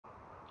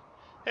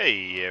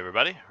Hey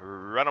everybody,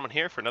 Ranaman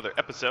here for another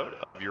episode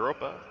of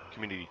Europa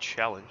Community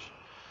Challenge.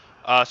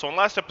 So on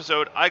last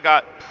episode, I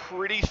got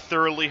pretty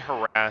thoroughly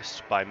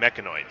harassed by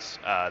mechanoids.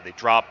 They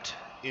dropped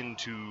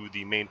into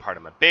the main part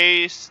of my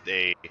base,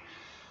 they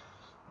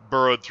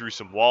burrowed through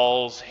some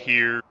walls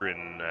here,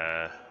 and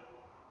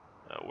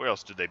where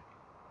else did they...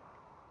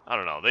 I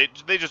don't know,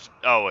 they just...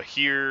 Oh,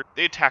 here,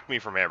 they attacked me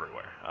from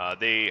everywhere.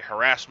 They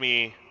harassed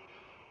me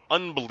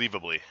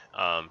unbelievably,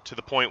 to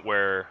the point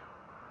where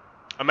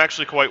I'm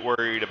actually quite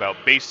worried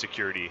about base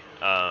security,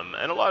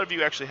 and a lot of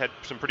you actually had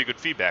some pretty good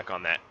feedback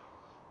on that.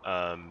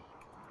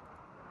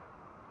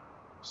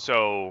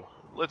 So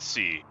let's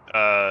see.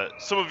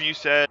 Some of you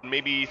said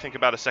maybe think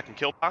about a second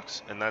kill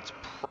box, and that's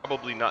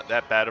probably not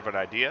that bad of an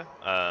idea.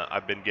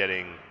 I've been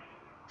getting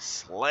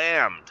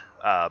slammed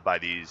by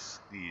these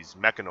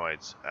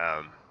mechanoids.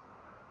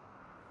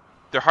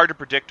 They're hard to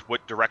predict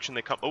what direction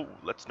they come. Oh,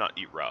 let's not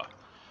eat raw.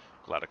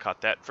 Glad I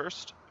caught that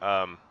first.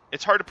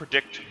 It's hard to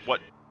predict what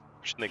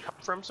direction they come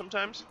from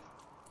sometimes.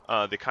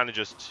 They kind of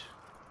just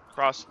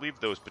leave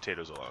those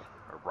potatoes alone,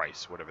 or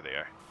rice, whatever they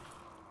are.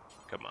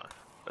 Come on,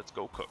 let's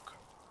go cook.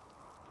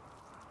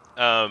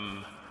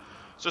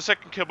 So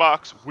second kill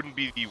box wouldn't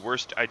be the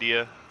worst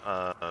idea.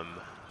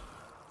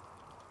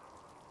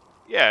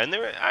 Yeah, and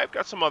I've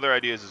got some other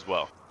ideas as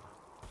well,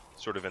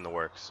 sort of in the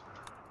works.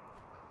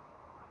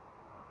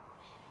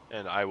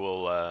 And I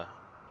will,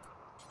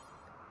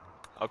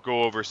 I'll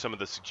go over some of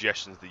the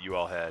suggestions that you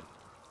all had.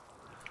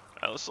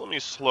 Let me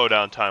slow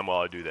down time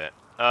while I do that.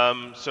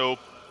 So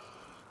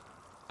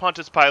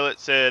Pontus Pilot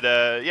said,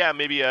 yeah,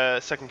 maybe a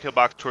second kill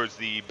box towards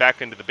the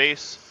back end of the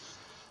base,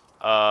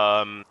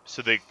 so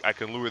I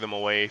can lure them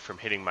away from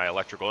hitting my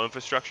electrical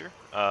infrastructure.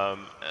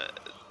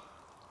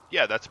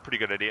 Yeah, that's a pretty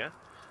good idea.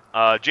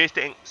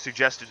 J-Stank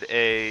suggested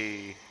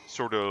a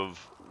sort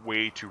of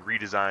way to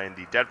redesign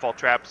the deadfall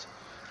traps.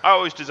 I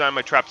always design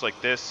my traps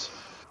like this.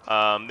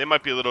 They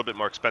might be a little bit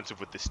more expensive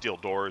with the steel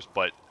doors,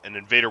 but an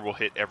invader will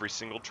hit every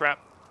single trap,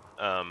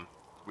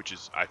 which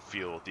is, I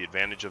feel, the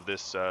advantage of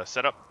this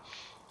setup.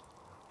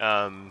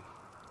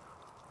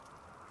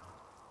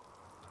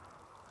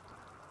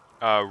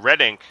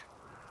 Red Ink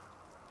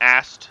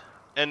asked,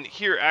 and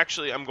here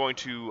actually I'm going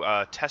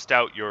to test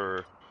out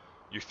your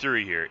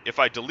theory here. If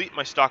I delete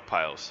my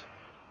stockpiles,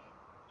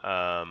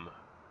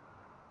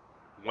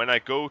 when I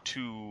go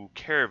to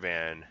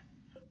Caravan,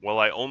 will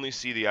I only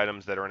see the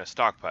items that are in a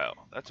stockpile?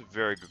 That's a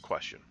very good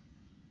question.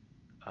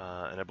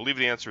 And I believe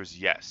the answer is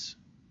yes.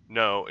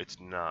 No, it's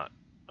not.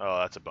 Oh,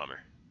 that's a bummer.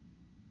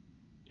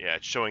 Yeah,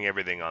 it's showing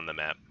everything on the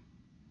map.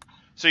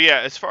 So yeah,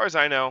 as far as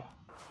I know,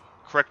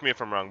 correct me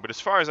if I'm wrong, but as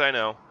far as I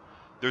know,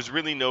 there's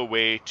really no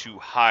way to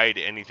hide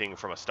anything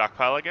from a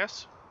stockpile, I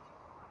guess.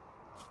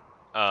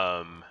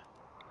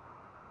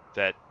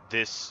 That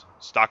this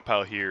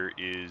stockpile here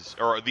is,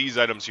 or these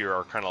items here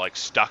are kind of like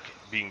stuck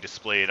being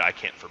displayed. I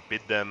can't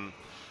forbid them.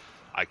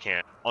 I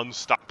can't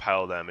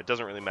unstockpile them. It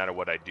doesn't really matter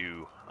what I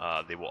do.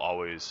 They will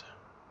always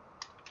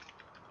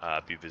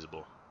be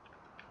visible.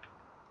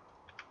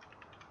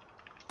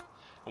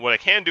 And what I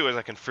can do is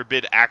I can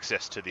forbid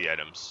access to the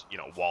items, you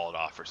know, wall it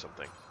off or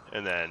something.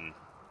 And then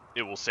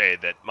it will say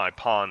that my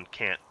pawn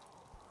can't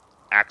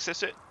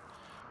access it,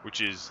 which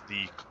is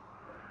the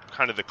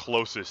kind of the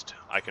closest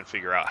I can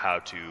figure out how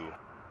to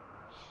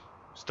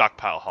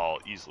stockpile haul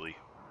easily.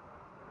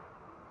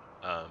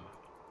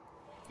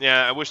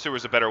 Yeah, I wish there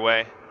was a better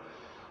way.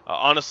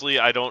 Honestly,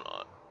 I don't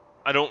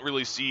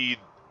really see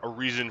a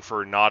reason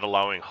for not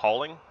allowing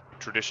hauling,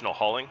 traditional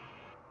hauling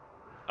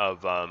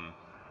of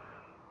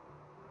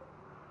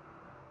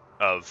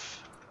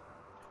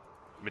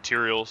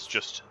materials.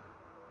 Just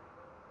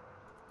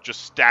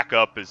stack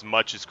up as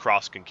much as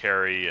Cross can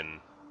carry and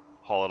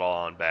haul it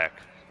all on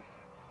back.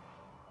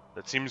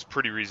 That seems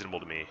pretty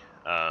reasonable to me.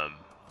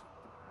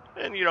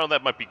 And you know,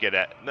 that might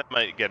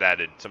get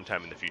added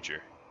sometime in the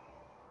future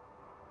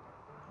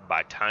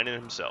by Tynan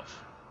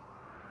himself.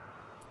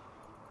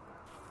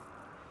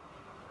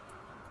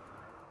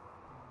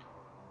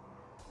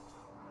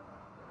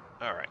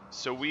 Alright,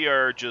 so we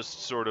are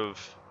just sort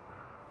of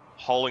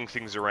hauling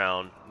things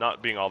around,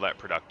 not being all that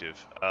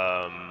productive.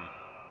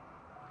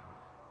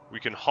 We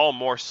can haul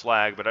more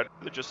slag, but I'd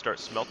rather just start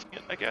smelting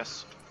it, I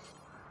guess.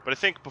 But I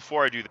think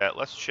before I do that,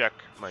 let's check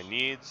my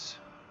needs.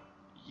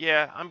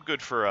 Yeah, I'm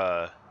good for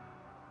a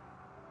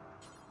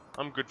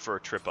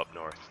trip up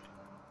north.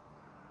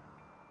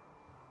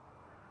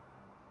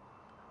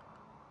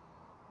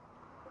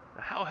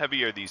 Now, how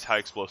heavy are these high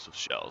explosive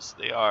shells?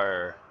 They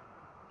are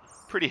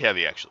pretty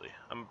heavy, actually.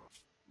 I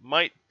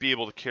might be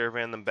able to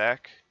caravan them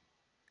back.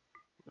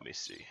 Let me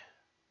see.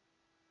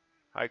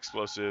 High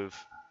explosive.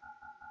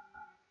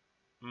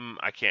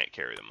 I can't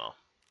carry them all.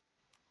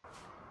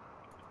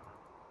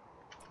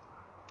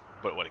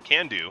 But what I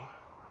can do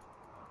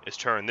is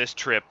turn this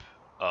trip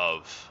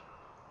of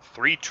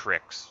 3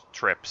 trips,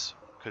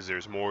 because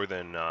there's more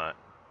than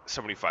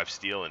 75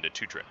 steel, into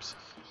 2 trips.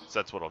 So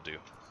that's what I'll do,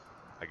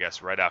 I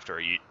guess, right after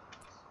I eat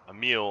a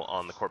meal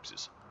on the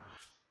corpses.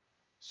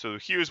 So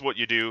here's what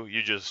you do.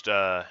 You just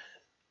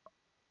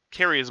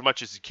carry as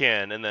much as you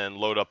can and then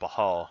load up a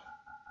hull.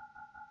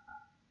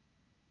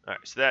 All right,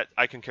 so that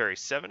I can carry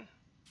 7.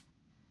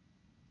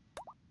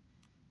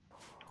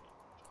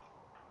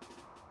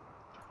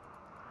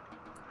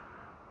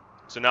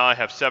 So now I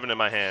have 7 in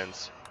my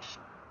hands,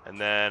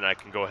 and then I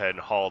can go ahead and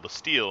haul the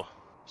steel.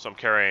 So I'm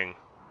carrying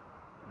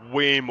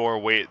way more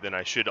weight than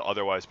I should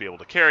otherwise be able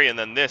to carry, and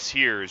then this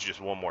here is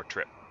just 1 more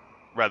trip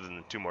rather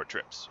than 2 more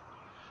trips.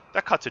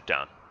 That cuts it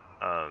down.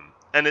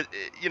 And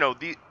you know,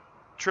 the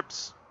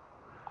trips,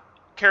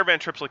 caravan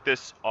trips like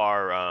this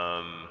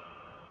are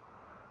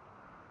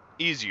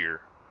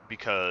easier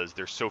because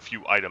there's so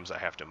few items I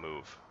have to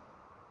move.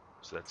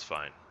 So that's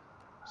fine.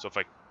 So if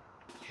I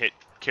hit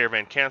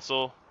caravan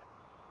cancel,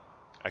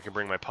 I can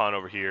bring my pawn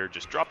over here,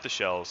 just drop the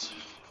shells,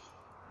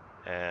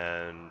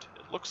 and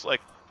it looks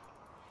like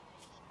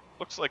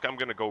I'm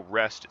gonna go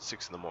rest at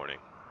 6 in the morning.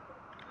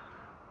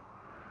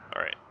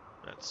 All right,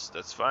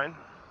 that's fine.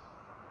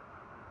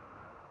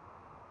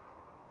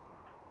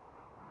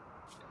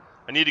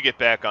 I need to get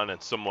back on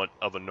somewhat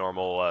of a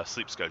normal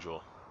sleep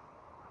schedule.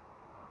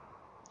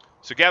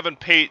 So Gavin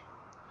Pate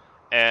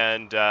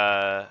and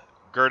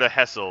Gerda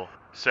Hessel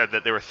said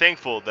that they were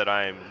thankful that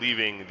I'm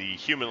leaving the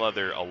human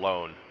leather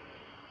alone.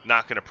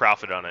 Not going to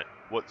profit on it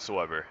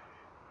whatsoever.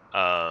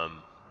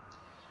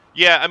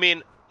 Yeah, I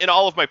mean, in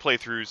all of my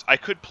playthroughs, I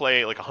could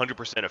play like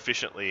 100%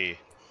 efficiently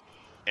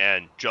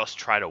and just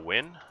try to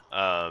win.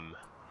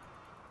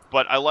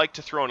 But I like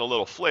to throw in a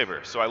little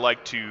flavor. So I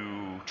like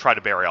to try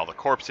to bury all the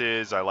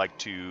corpses. I like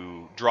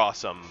to draw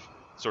some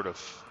sort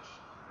of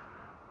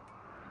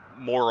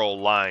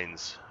moral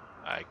lines,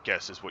 I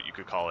guess is what you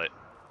could call it.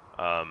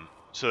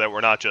 So that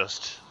we're not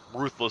just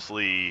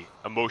ruthlessly,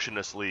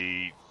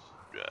 emotionlessly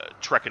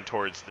trekking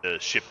towards the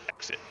ship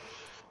exit.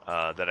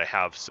 That I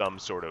have some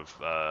sort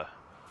of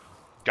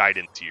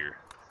guidance here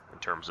in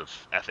terms of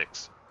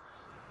ethics.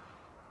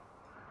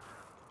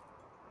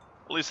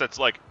 At least that's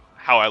like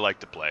how I like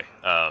to play.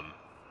 Alright,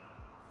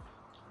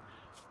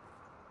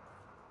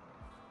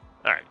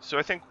 so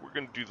I think we're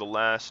going to do the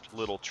last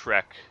little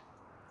trek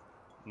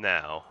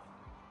now.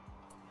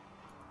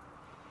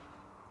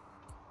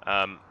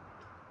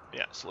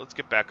 Yeah, so let's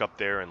get back up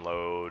there and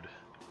load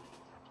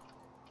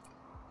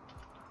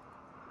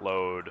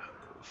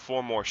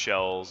 4 more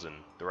shells and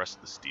the rest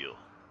of the steel.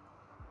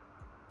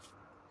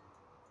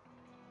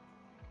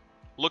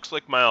 Looks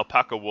like my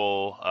alpaca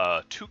wool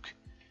toque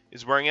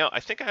is wearing out.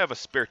 I think I have a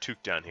spare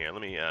toque down here.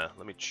 Let me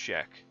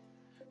check.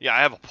 Yeah,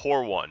 I have a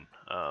poor one,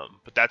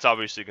 but that's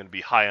obviously going to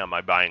be high on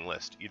my buying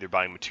list. Either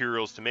buying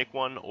materials to make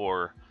one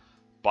or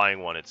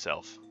buying one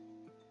itself.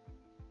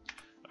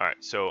 All right,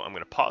 so I'm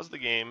going to pause the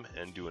game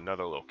and do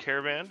another little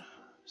caravan.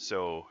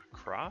 So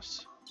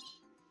cross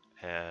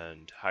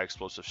and high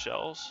explosive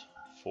shells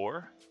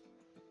 4,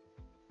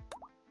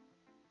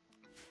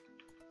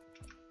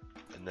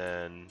 and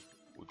then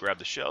we grab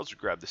the shells, we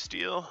grab the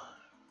steel,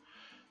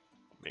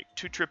 make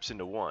 2 trips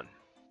into 1.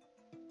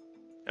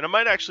 And I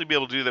might actually be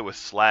able to do that with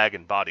slag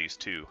and bodies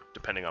too,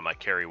 depending on my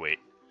carry weight.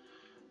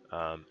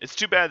 It's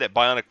too bad that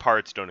bionic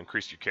parts don't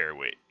increase your carry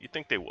weight. You'd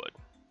think they would,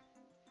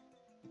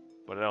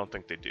 but I don't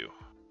think they do.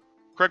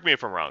 Correct me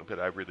if I'm wrong, but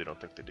I really don't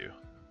think they do.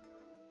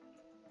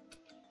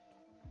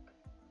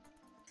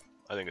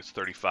 I think it's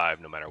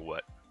 35 no matter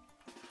what.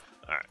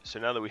 Alright, so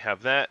now that we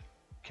have that,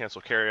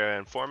 cancel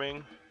caravan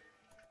forming.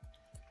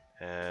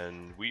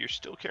 And we are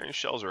still carrying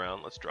shells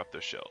around. Let's drop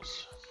those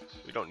shells.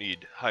 We don't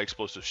need high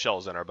explosive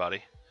shells in our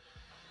body.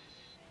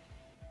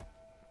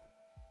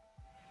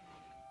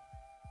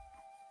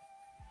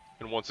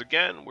 And once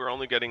again, we're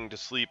only getting to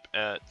sleep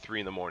at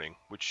 3 in the morning,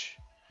 which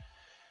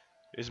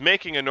is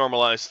making a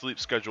normalized sleep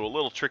schedule a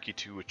little tricky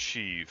to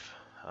achieve.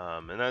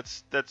 And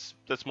that's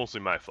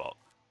mostly my fault.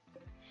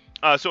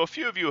 So a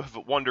few of you have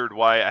wondered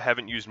why I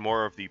haven't used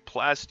more of the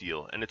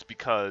plasteel, and it's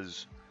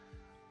because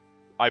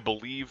I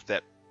believe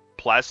that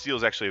plasteel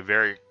is actually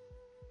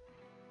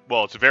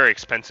it's a very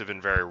expensive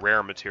and very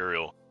rare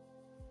material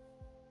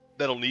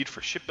that I'll need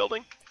for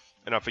shipbuilding.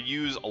 And if I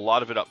use a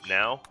lot of it up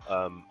now,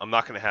 I'm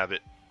not going to have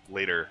it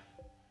later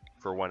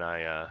for when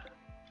I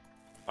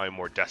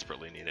more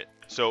desperately need it.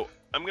 So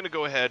I'm going to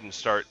go ahead and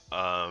start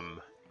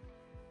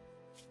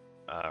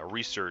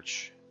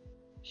research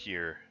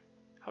here.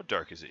 How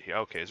dark is it here?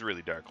 Okay, it's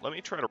really dark. Let me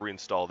try to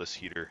reinstall this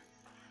heater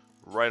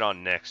right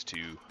on next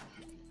to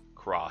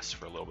cross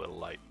for a little bit of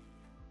light.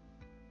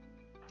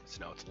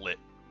 So now it's lit.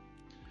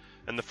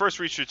 And the first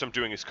research I'm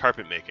doing is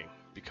carpet making,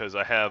 because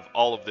I have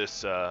all of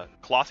this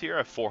cloth here. I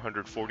have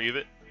 440 of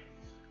it.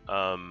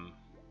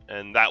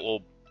 And that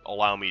will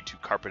allow me to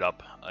carpet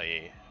up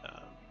a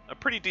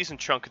pretty decent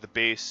chunk of the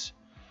base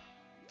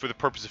for the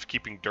purpose of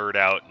keeping dirt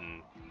out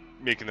and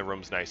making the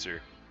rooms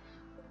nicer.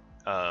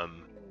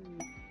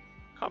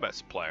 Combat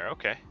supplier,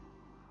 okay.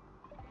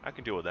 I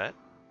can deal with that.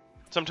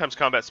 Sometimes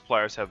combat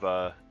suppliers have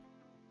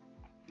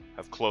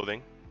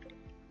clothing.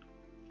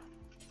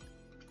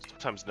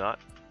 Sometimes not.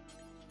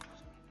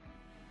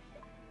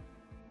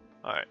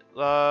 Alright,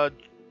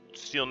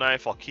 steel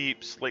knife I'll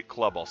keep, slate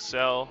club I'll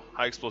sell,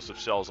 high explosive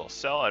shells I'll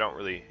sell. I don't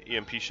really,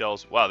 EMP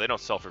shells, wow, they don't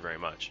sell for very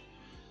much.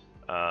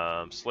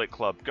 Slate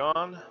club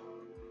gone.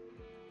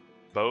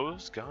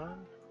 Bows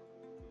gone.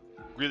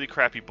 really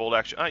crappy bolt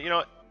action. You know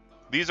what?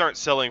 These aren't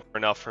selling for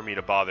enough for me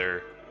to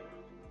bother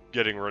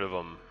getting rid of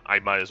them. I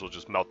might as well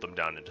just melt them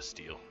down into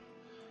steel.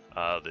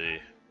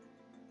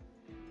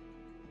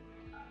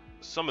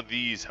 Some of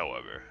these,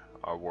 however,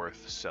 are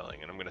worth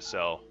selling, and I'm going to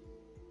sell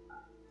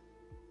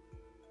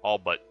all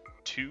but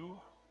 2.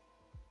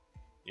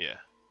 Yeah.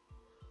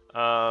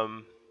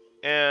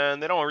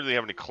 And they don't really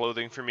have any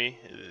clothing for me.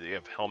 They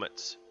have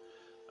helmets.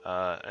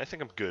 I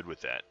think I'm good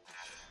with that.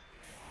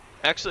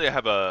 Actually, I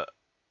have a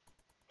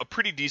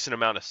pretty decent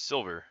amount of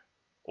silver,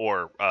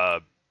 or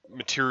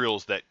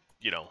materials that,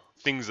 you know,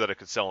 things that I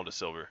could sell into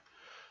silver.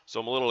 So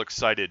I'm a little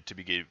excited to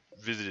be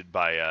visited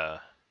by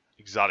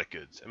exotic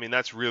goods. I mean,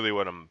 that's really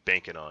what I'm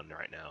banking on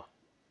right now.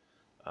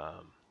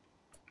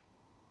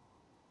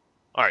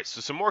 Alright,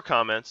 so some more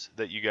comments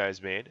that you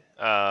guys made.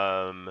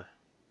 Let's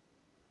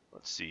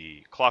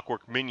see.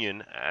 Clockwork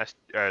Minion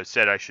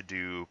said I should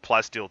do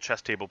plasteel,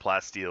 chest table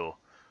plasteel,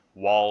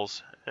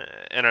 walls.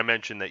 And I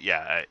mentioned that,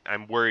 yeah,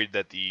 I'm worried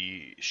that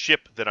the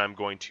ship that I'm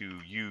going to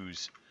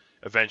use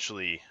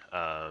eventually,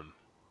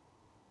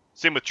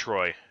 same with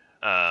Troy,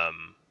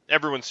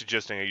 everyone's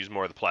suggesting I use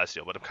more of the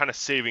plasteel, but I'm kind of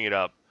saving it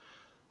up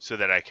so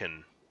that I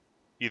can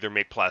either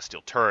make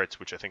plasteel turrets,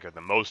 which I think are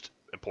the most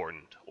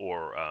important,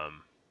 or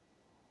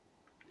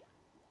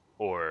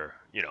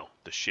you know,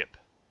 the ship.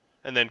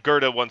 And then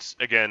Gerda once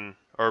again,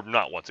 or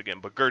not once again,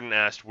 but Gurdon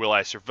asked, will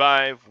I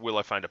survive? Will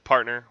I find a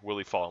partner? Will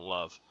he fall in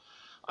love?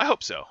 I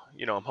hope so.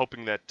 You know, I'm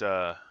hoping that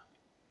that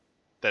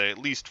I at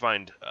least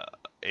find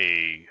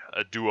a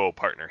duo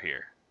partner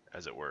here,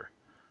 as it were.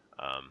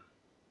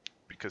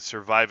 Because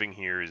surviving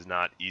here is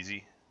not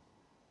easy.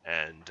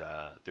 And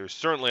there's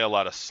certainly a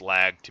lot of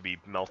slag to be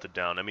melted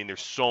down. I mean,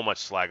 there's so much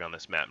slag on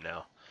this map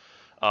now.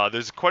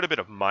 There's quite a bit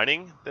of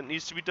mining that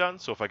needs to be done,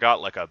 so if I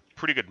got like a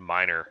pretty good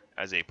miner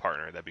as a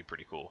partner, that'd be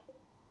pretty cool.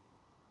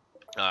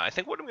 I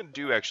think what I'm going to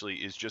do actually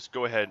is just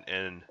go ahead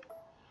and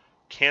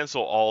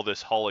cancel all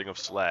this hauling of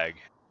slag.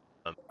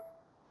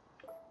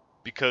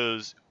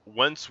 Because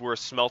once we're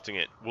smelting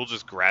it, we'll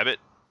just grab it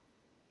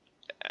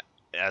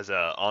as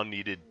a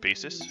on-needed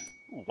basis.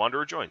 Ooh,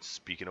 Wanderer joins.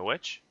 Speaking of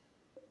which,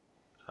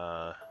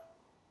 I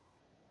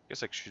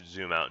guess I should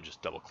zoom out and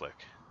just double-click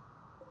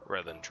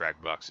rather than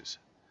drag boxes.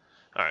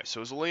 Alright,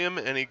 so is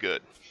Liam any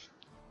good?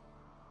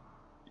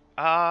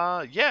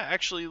 Yeah,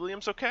 actually,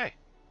 Liam's okay.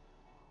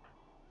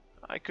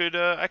 I could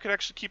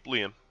actually keep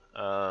Liam.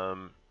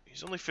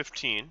 He's only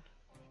 15.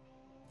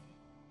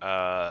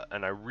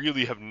 And I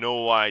really have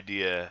no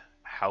idea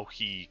how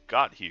he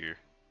got here.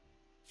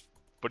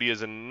 But he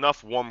has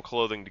enough warm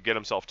clothing to get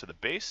himself to the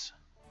base.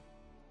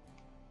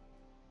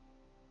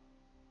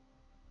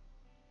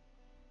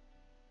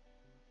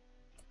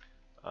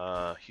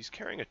 He's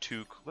carrying a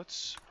toque.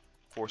 Let's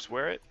force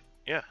wear it.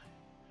 Yeah.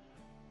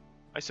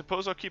 I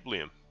suppose I'll keep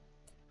Liam.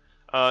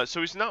 So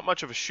he's not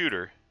much of a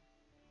shooter.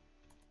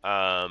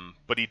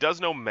 But he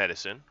does know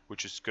medicine,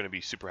 which is going to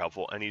be super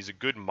helpful. And he's a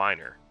good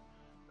miner.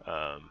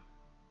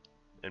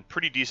 And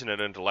pretty decent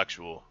at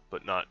intellectual,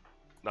 but not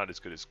as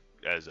good as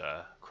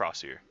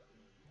Crosshair.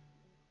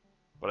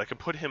 But I can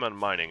put him on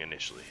mining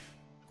initially.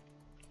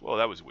 Well,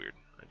 that was weird.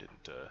 I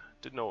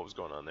didn't know what was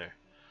going on there.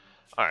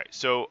 All right,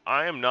 so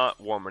I am not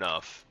warm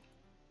enough.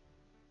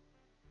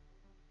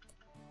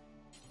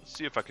 Let's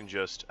see if I can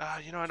just.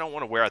 You know, I don't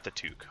want to wear out the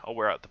toque. I'll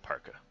wear out the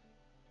parka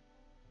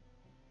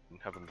and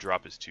have him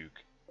drop his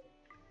toque.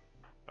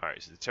 All right,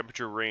 is the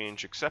temperature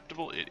range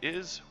acceptable? It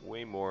is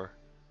way more.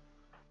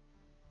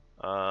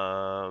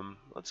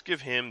 Let's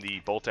give him the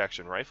bolt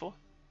action rifle.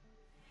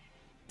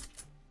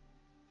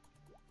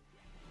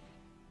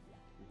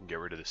 We can get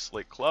rid of the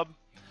slate club.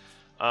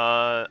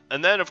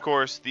 And then, of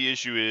course, the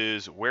issue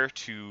is where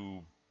to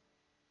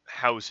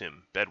house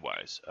him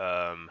bed-wise.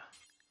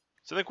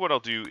 So I think what I'll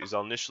do is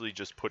I'll initially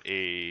just put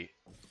a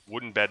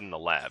wooden bed in the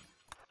lab.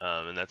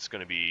 And that's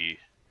going to be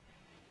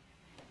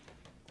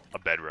a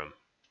bedroom.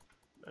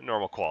 A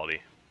normal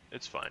quality.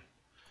 It's fine.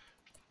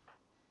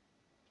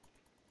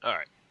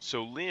 Alright,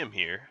 so Liam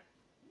here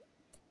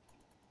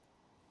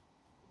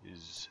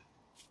is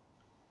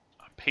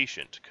a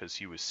patient because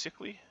he was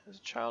sickly as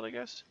a child, I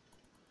guess.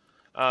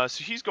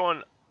 So he's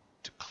going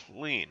to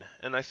clean,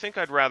 and I think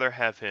I'd rather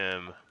have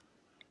him,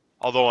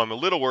 although I'm a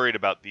little worried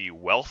about the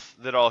wealth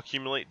that I'll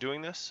accumulate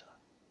doing this,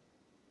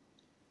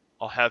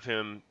 I'll have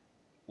him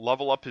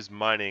level up his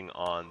mining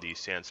on the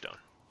sandstone.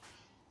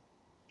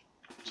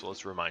 So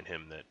let's remind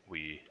him that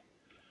we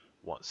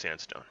want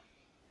sandstone.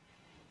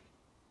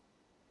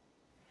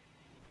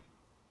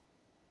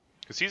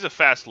 Because he's a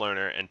fast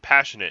learner and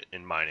passionate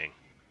in mining.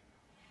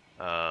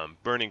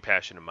 Burning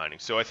passion in mining.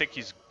 So I think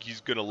he's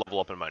going to level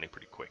up in mining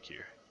pretty quick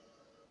here.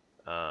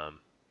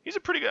 He's a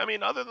pretty good, I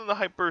mean, other than the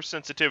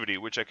hypersensitivity,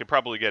 which I could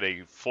probably get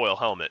a foil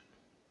helmet,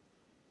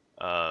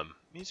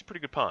 he's a pretty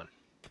good pawn.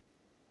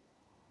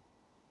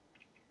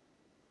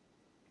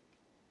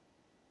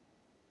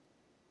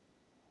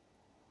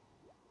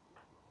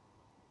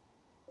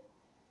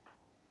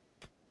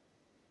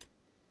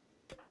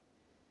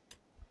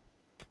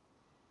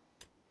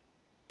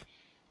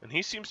 And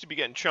he seems to be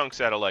getting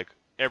chunks out of, like,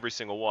 every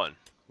single one,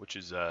 which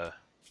is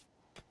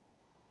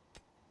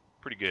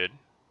pretty good.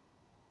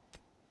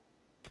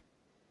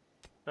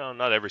 No,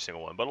 not every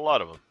single one, but a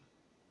lot of them.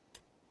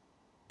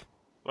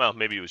 Well,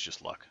 maybe it was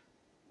just luck.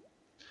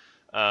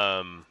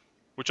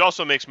 Which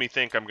also makes me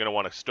think I'm going to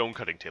want a stone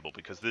cutting table,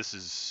 because this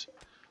is...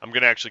 I'm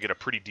going to actually get a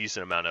pretty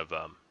decent amount of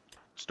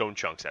stone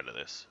chunks out of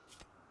this.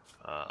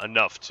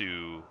 Enough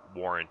to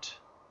warrant...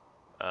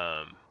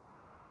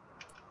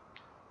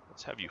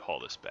 let's have you haul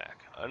this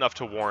back. Enough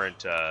to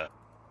warrant,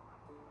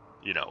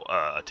 you know,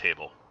 a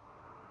table.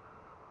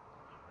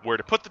 Where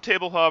to put the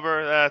table,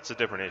 however, that's a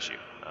different issue.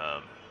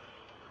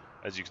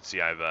 As you can see,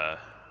 I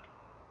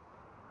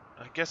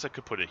guess I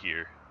could put it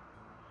here.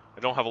 I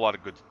don't have a lot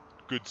of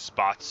good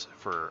spots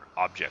for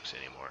objects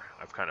anymore.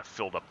 I've kind of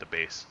filled up the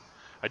base.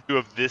 I do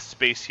have this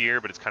space here,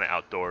 but it's kind of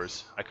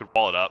outdoors. I could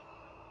wall it up.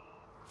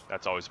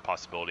 That's always a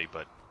possibility,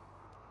 but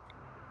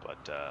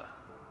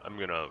I'm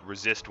gonna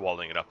resist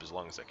walling it up as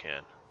long as I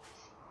can.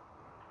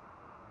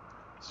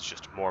 This is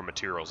just more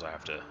materials I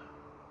have to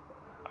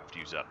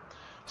use up.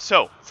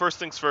 So first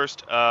things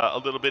first, a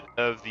little bit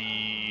of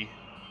the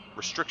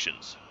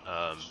restrictions.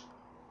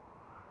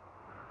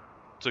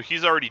 So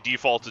he's already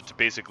defaulted to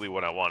basically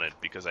what I wanted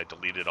because I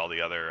deleted all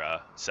the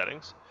other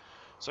settings.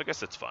 So I guess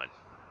that's fine.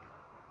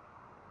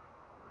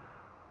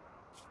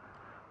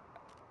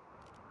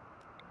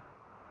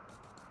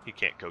 He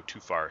can't go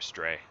too far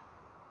astray.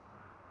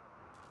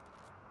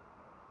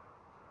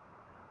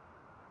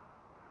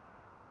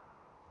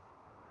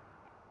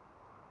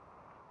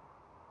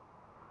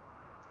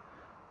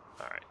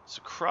 Alright,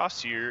 so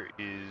Cross here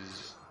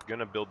is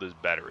gonna build this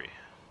battery.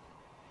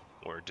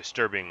 Or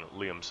disturbing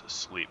Liam's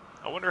sleep.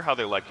 I wonder how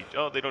they like each...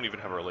 Oh, they don't even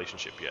have a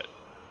relationship yet.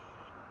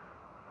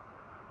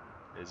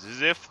 It's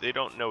as if they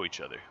don't know each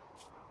other.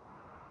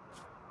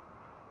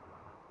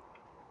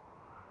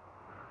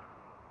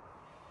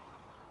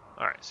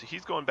 Alright, so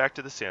he's going back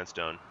to the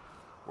sandstone.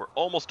 We're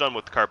almost done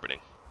with the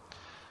carpeting.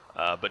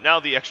 But now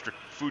the extra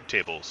food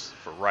tables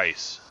for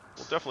rice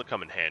will definitely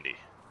come in handy.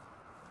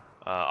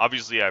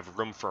 Obviously I have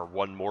room for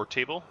one more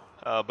table,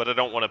 but I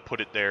don't want to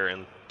put it there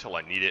until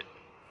I need it.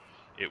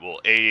 It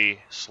will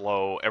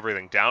slow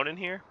everything down in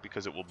here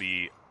because it will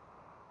be,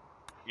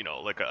 you know,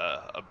 like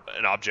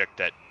an object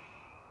that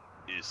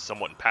is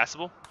somewhat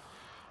impassable,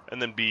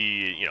 and then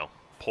B, you know,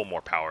 pull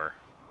more power.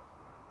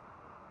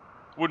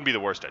 Wouldn't be the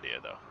worst idea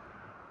though.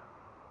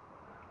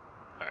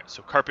 All right,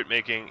 so carpet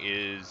making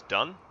is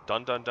done.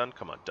 Done.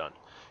 Come on, done.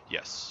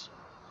 Yes.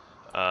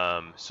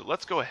 So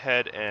let's go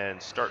ahead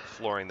and start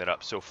flooring that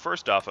up. So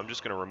first off, I'm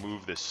just going to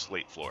remove this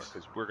slate floor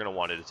because we're going to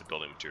want it as a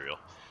building material.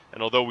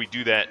 And although we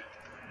do that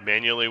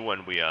manually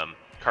when we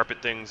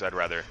carpet things, I'd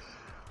rather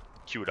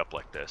queue it up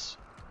like this.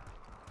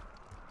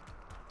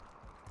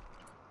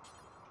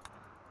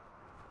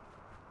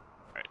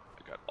 Alright,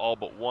 I got all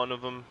but one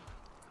of them.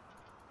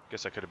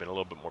 Guess I could have been a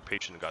little bit more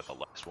patient and got the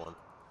last one.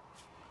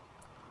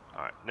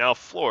 Alright, now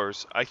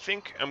floors. I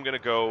think I'm going to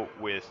go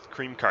with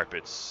cream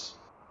carpets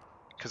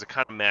because it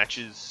kind of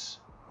matches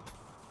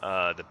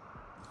the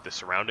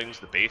surroundings,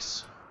 the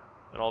base,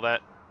 and all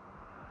that.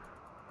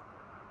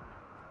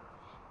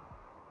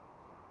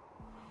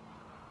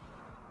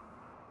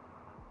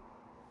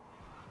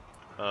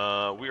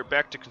 We are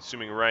back to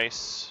consuming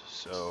rice,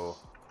 so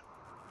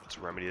let's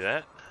remedy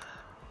that.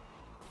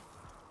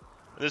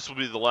 And this will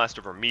be the last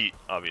of our meat,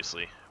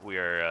 obviously. We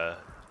are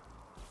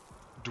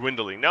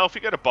dwindling. Now, if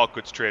we get a bulk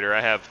goods trader,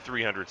 I have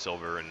 300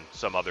 silver and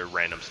some other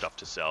random stuff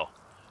to sell.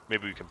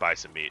 Maybe we can buy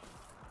some meat.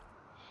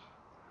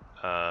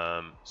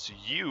 So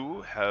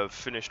you have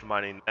finished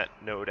mining that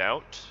node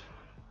out.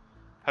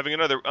 Having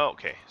another... Oh,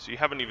 okay. So you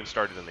haven't even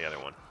started on the other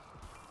one.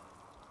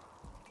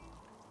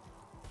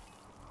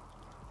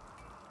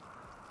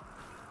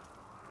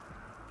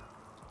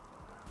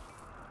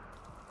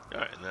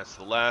 Alright, and that's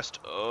the last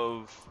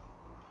of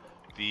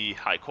the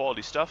high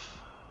quality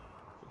stuff,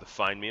 the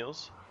fine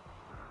meals.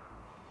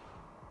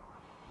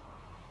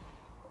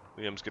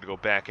 Liam's gonna go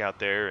back out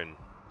there and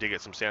dig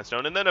at some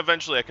sandstone, and then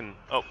eventually I can...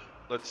 Oh,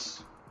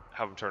 let's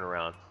have him turn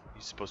around.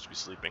 He's supposed to be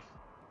sleeping.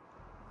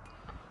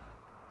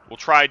 We'll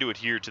try to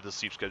adhere to the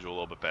sleep schedule a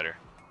little bit better.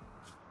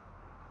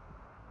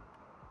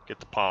 Get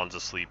the pawns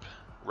asleep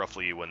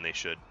roughly when they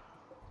should.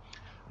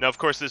 Now, of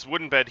course, this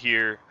wooden bed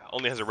here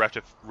only has a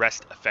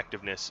rest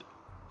effectiveness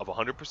of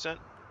 100%,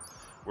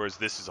 whereas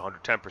this is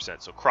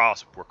 110%. So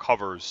Cross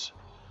recovers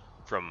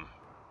from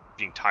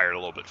being tired a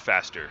little bit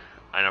faster,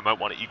 and I might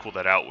want to equal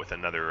that out with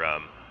another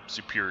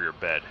superior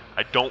bed.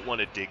 I don't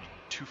want to dig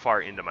too far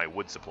into my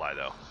wood supply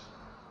though,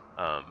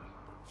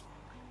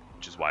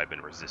 which is why I've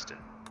been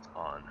resistant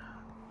on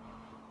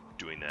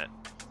doing that.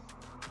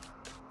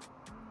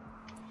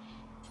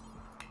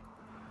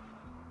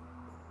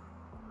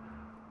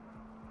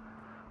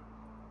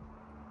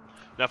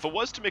 Now, if it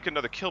was to make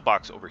another kill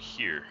box over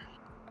here,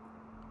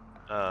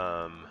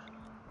 I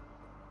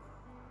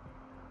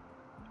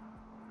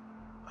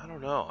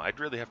don't know. I'd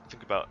really have to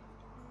think about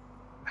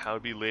how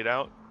it'd be laid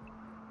out.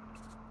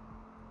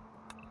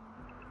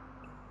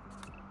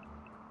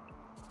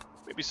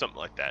 Maybe something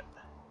like that.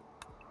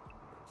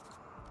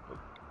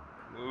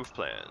 Move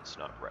plans,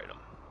 not write them.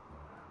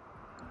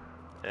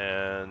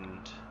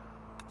 And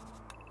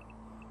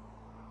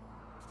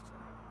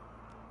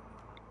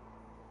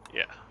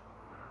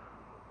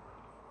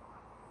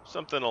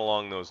Something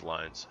along those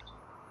lines.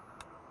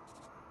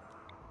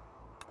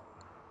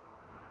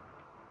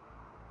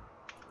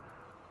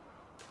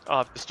 I'll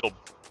have to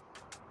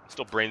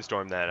still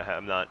brainstorm that.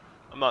 I'm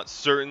not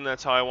certain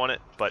that's how I want it,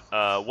 but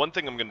one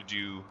thing I'm going to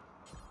do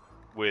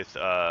with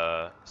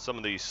some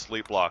of these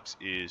slate blocks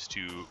is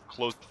to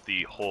close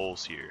the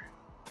holes here.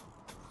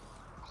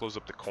 Close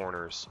up the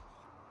corners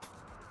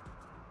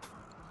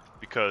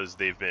because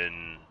they've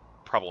been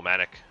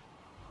problematic.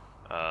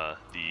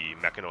 The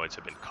mechanoids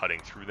have been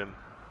cutting through them.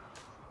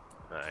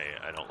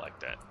 I don't like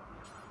that.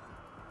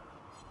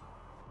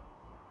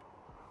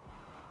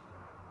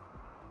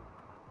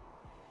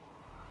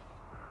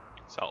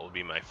 So that will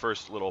be my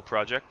first little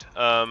project.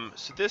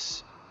 So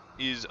this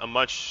is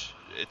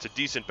it's a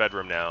decent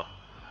bedroom now.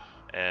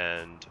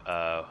 And,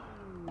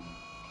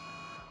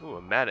 ooh,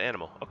 a mad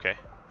animal. Okay.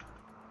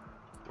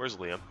 Where's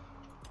Liam?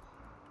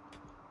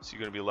 Is he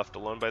going to be left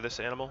alone by this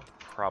animal?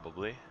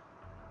 Probably.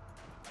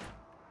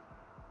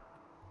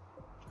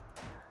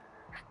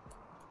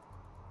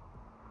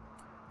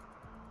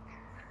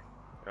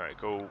 Alright,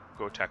 go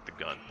attack the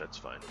gun. That's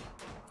fine.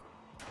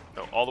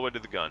 No, all the way to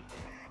the gun.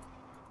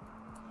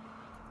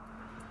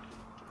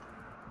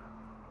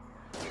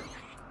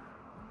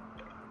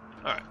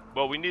 Alright,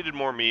 well, we needed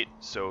more meat,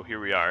 so here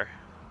we are.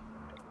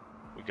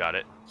 We got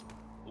it.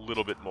 A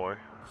little bit more.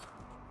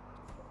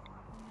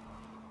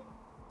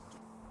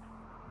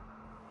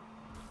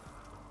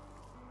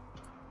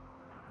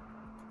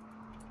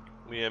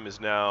 Liam is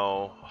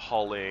now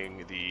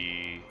hauling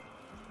the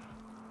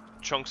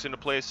chunks into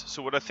place.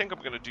 So what I think I'm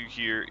going to do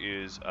here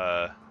is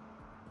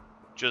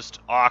just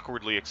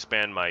awkwardly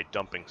expand my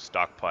dumping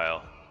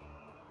stockpile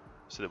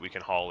so that we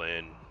can haul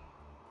in,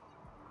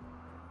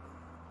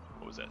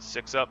 what was that,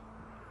 6 up?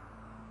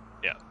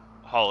 Yeah,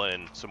 haul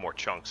in some more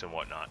chunks and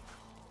whatnot.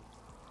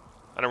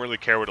 I don't really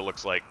care what it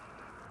looks like.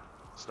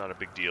 It's not a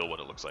big deal what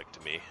it looks like to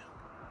me.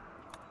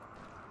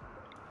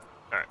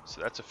 Alright, so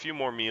that's a few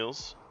more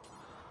meals.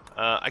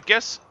 I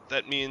guess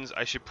that means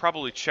I should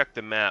probably check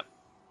the map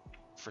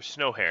for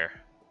snow hare,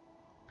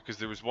 because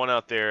there was one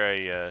out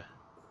there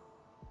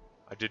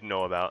I didn't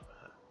know about.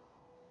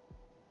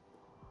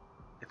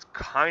 It's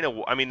kind of,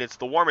 I mean, it's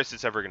the warmest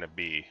it's ever going to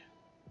be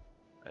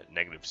at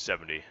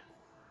 -70.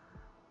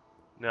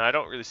 No, I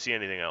don't really see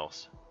anything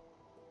else,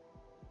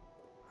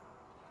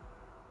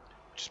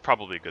 which is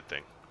probably a good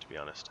thing, to be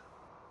honest.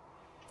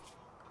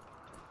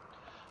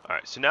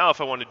 Alright, so now if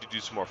I wanted to do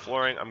some more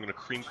flooring, I'm going to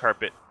cream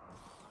carpet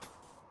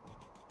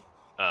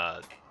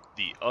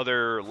the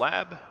other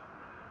lab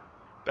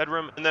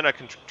bedroom, and then I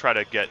can try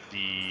to get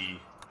the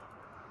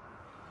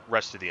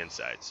rest of the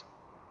insides.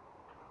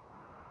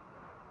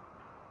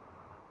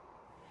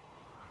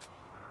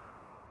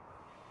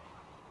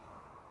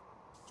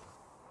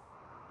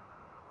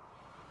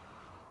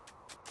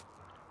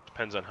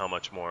 Depends on how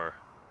much more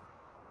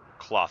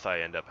cloth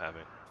I end up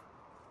having.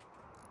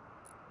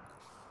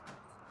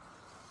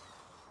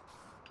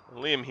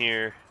 Liam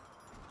here,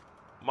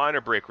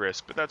 minor break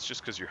risk, but that's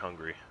just because you're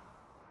hungry.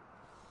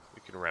 We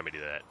can remedy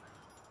that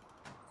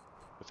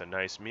with a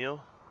nice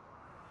meal.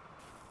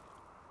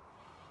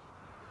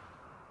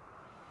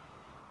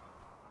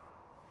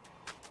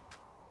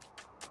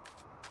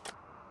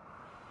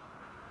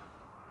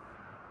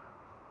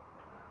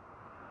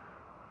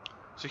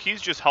 So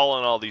he's just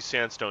hauling all these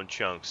sandstone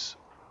chunks,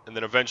 and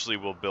then eventually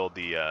we'll build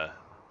the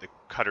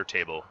cutter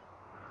table.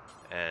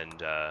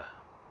 And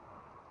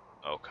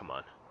oh, come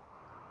on.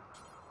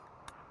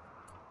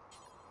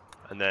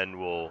 And then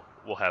we'll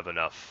have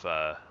enough.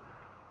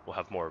 We'll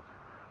have more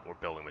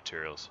building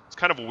materials. It's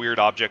kind of a weird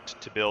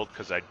object to build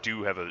because I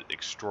do have an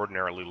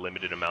extraordinarily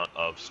limited amount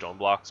of stone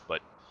blocks,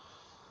 but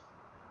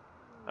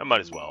I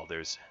might as well.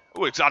 There's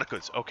exotic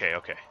goods. Okay.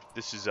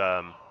 This is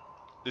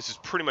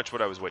pretty much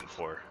what I was waiting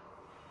for,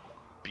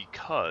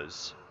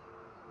 because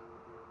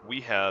we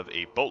have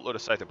a boatload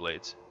of scyther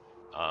blades.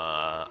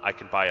 I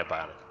can buy a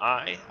bionic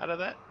eye out of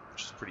that,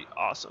 which is pretty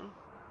awesome.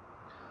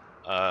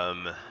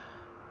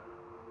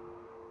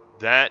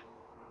 That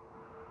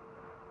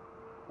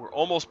we're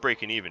almost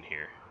breaking even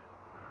here.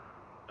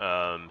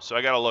 So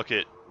I gotta look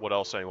at what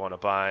else I want to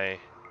buy.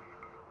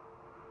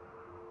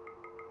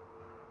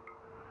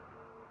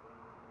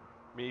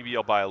 Maybe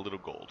I'll buy a little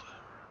gold.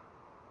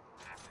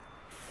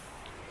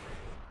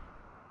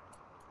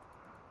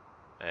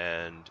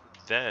 And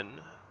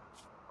then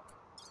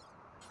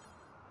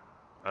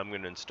I'm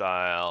going to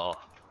install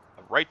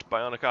a right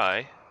bionic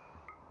eye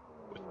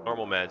with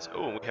normal meds.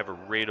 Oh, and we have a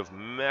raid of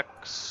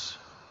mechs.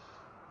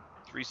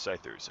 3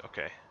 scythers.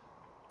 Okay.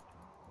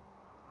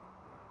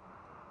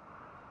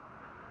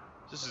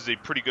 This is a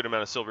pretty good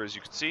amount of silver, as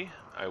you can see.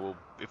 I will,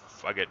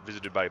 if I get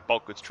visited by a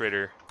bulk goods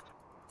trader,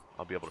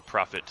 I'll be able to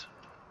profit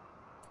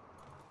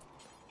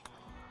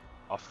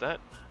off that.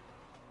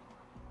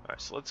 Alright,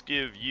 so let's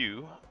give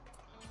you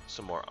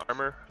some more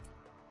armor.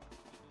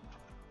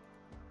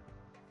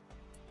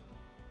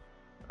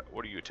 Right,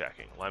 what are you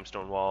attacking?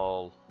 Limestone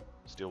wall,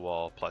 steel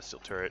wall,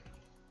 plasteel turret.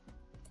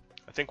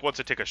 I think once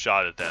I take a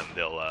shot at them,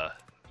 they'll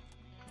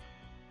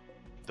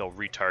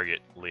retarget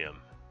Liam.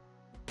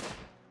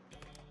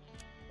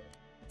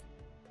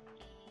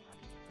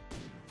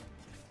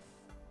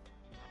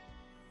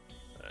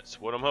 That's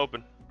what I'm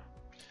hoping.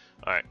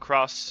 Alright,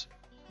 Cross.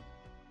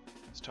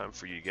 It's time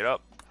for you to get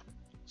up.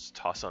 Let's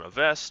toss on a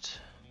vest.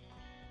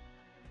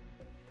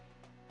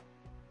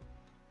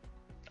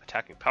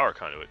 Attacking power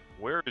conduit.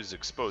 Where is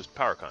exposed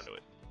power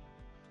conduit?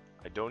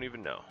 I don't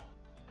even know.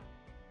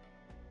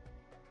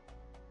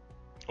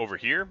 Over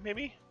here,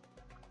 maybe?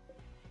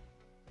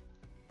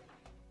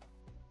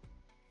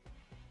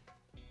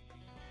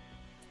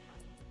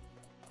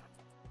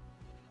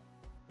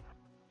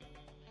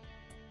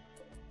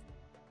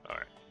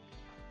 Alright.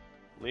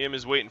 Liam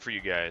is waiting for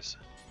you guys.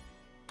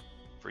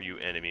 For you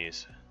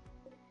enemies.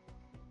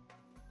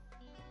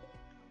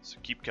 So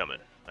keep coming.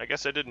 I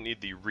guess I didn't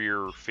need the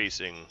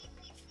rear-facing...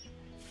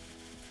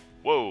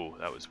 Whoa,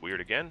 that was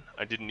weird again.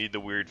 I didn't need the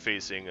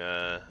weird-facing,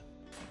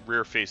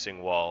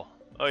 rear-facing wall.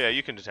 Oh yeah,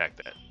 you can attack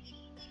that.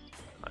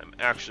 I'm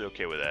actually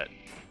okay with that.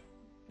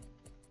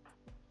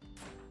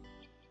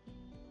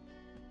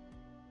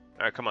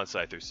 Alright, come on,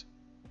 Scythers.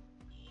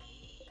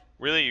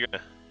 Really? You're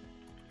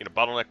gonna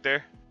bottleneck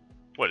there?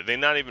 What, are they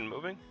not even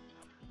moving?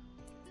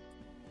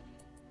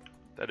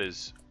 That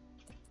is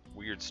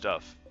weird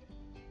stuff.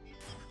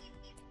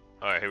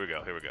 Alright, here we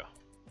go, here we go.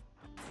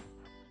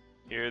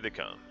 Here they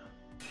come.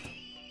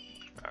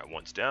 Alright,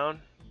 one's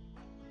down.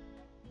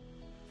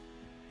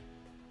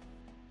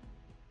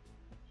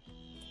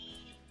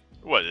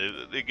 What,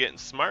 are they getting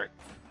smart?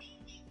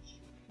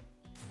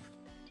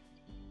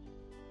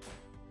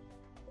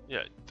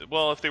 Yeah,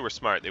 well, if they were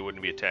smart, they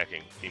wouldn't be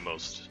attacking the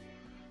most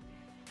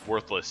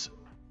worthless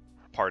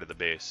part of the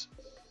base.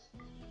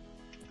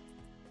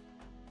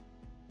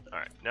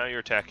 Alright, now you're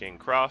attacking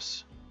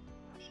Cross.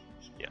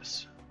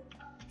 Yes.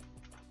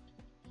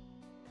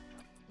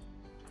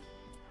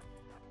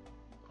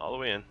 All the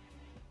way in.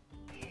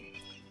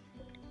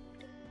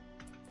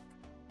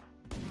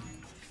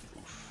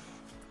 Oof.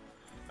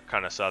 I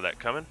kind of saw that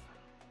coming.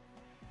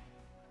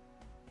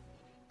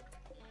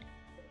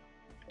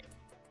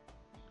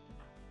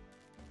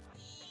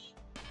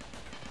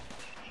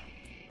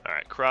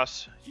 Alright,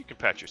 Cross, you can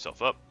patch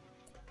yourself up.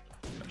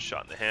 Got a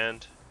shot in the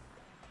hand.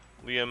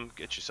 Liam,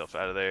 get yourself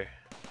out of there.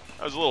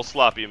 That was a little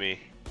sloppy of me.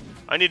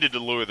 I needed to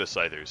lure the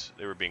Scythers.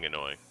 They were being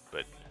annoying,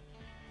 but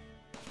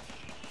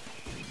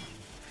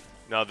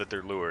now that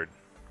they're lured,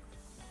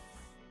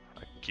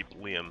 I can keep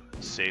Liam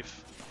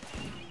safe.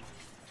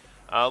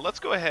 Let's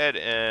go ahead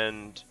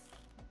and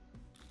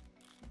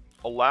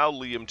allow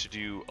Liam to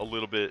do a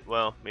little bit,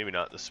 well, maybe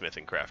not the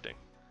smithing crafting,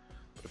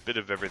 but a bit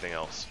of everything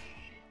else.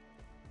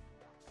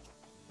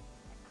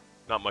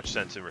 Not much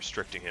sense in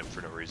restricting him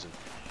for no reason.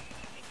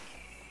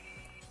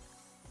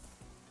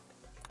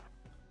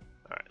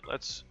 Alright,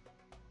 let's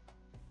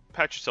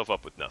patch yourself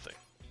up with nothing.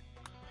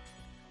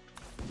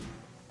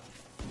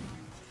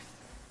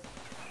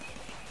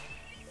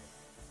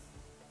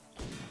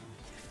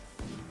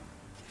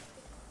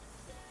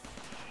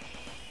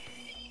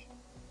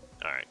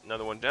 Alright,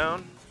 another one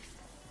down.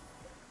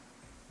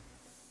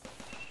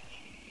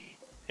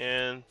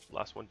 And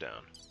last one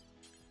down.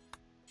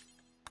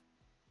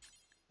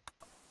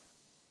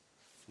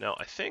 Now,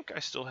 I think I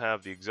still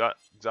have the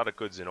exotic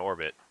goods in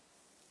orbit.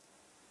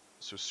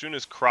 So as soon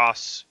as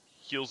Cross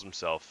heals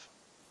himself,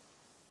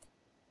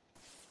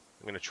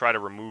 I'm going to try to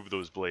remove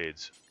those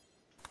blades.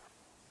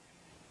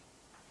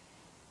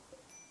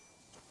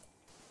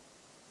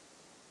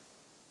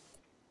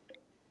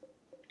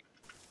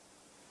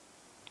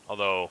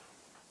 Although,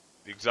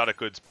 the exotic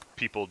goods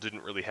people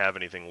didn't really have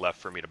anything left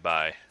for me to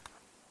buy.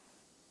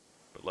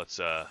 But let's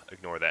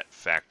ignore that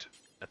fact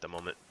at the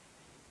moment.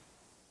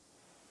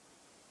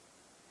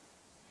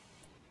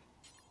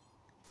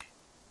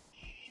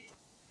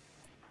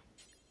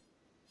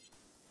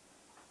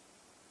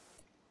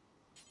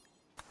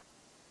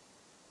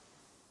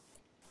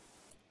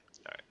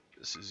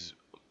 This is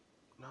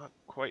not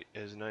quite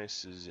as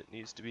nice as it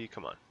needs to be.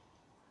 Come on.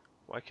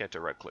 Why can't I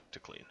right click to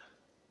clean?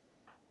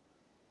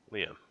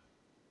 Liam.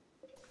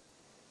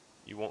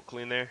 You won't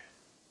clean there?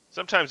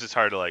 Sometimes it's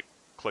hard to like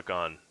click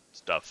on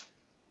stuff.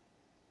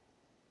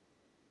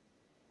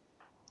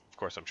 Of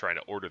course, I'm trying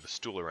to order the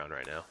stool around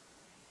right now.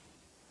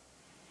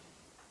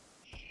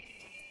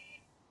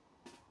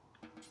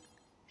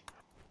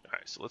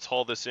 Alright, so let's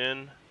haul this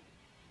in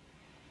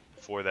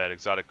before that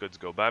exotic goods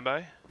go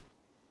bye-bye.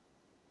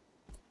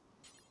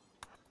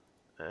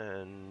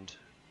 And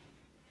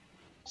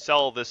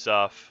sell this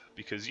off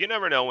because you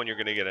never know when you're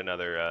going to get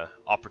another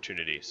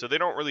opportunity. So they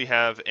don't really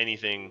have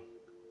anything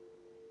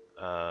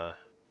for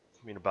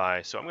me to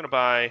buy. So I'm going to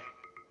buy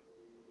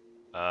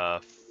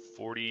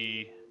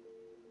 40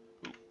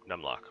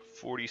 numlock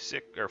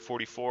 46 or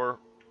 44.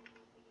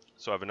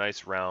 So I have a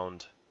nice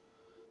round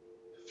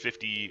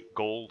 50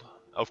 gold.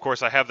 Of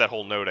course, I have that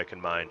whole node I can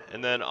mine,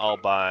 and then I'll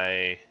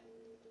buy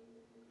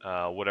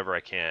whatever I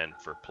can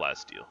for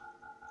plasteel.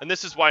 And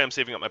this is why I'm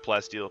saving up my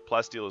plasteel.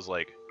 Plasteel is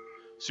like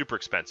super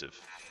expensive,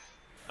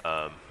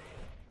 and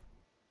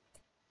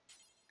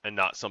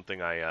not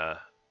something I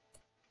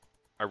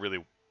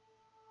really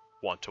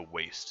want to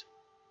waste.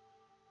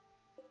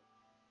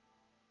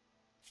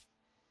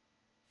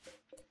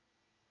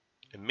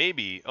 And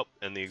maybe, oh,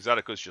 and the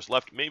Exoticos just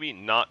left. Maybe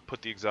not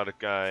put the exotic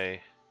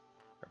guy,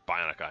 or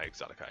bionic eye,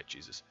 exotic eye,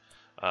 Jesus,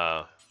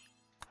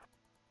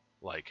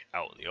 like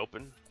out in the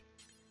open.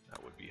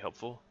 That would be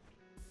helpful.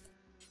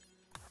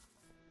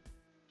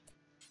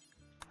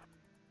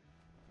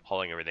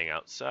 Hauling everything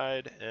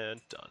outside, and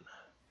done.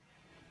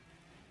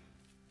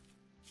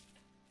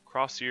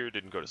 Crosshair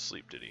didn't go to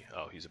sleep, did he?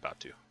 Oh, he's about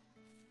to.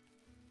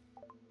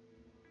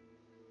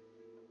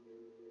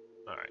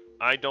 Alright,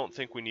 I don't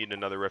think we need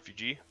another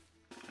refugee.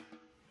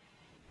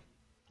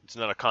 It's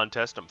not a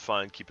contest, I'm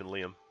fine keeping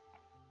Liam.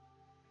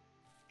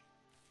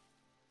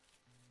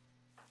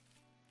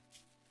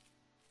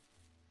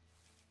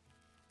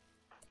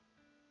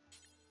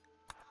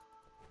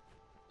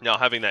 Now,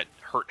 having that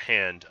hurt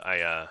hand,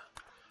 I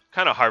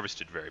kind of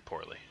harvested very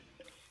poorly.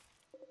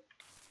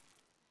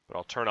 But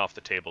I'll turn off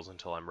the tables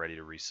until I'm ready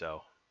to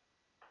resow.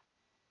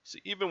 So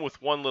even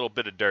with one little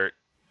bit of dirt,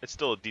 it's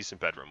still a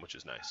decent bedroom, which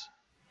is nice.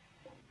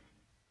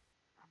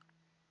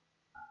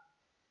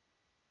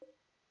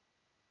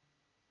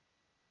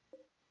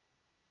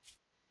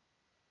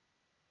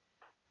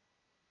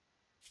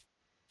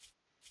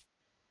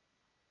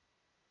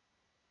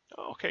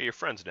 Oh, okay, you're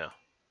friends now.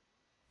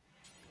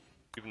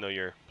 Even though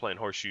you're playing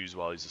horseshoes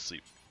while he's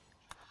asleep.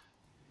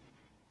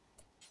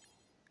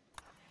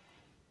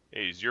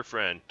 Hey, he's your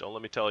friend. Don't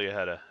let me tell you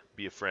how to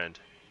be a friend.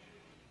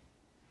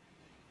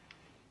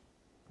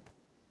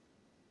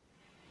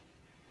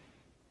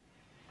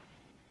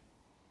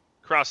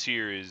 Cross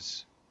here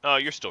is... Oh,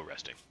 you're still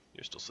resting.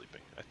 You're still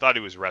sleeping. I thought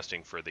he was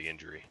resting for the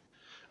injury.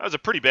 That was a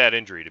pretty bad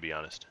injury, to be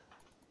honest.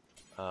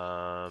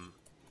 So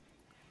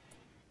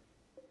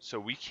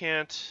we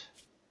can't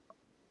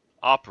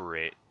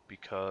operate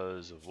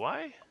because of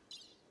why?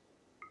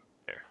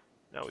 There.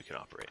 Now we can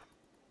operate.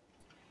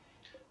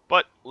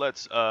 But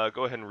let's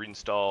go ahead and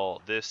reinstall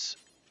this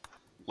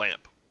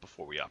lamp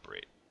before we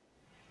operate.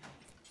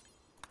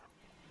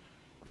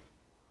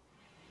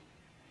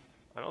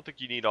 I don't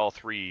think you need all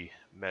 3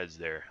 meds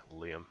there,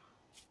 Liam.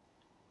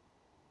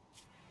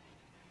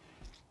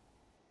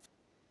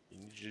 You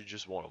need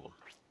just one of them.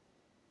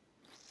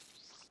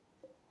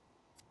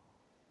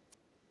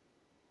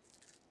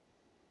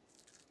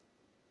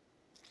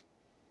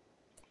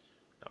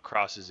 Now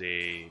Cross is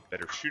a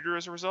better shooter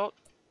as a result,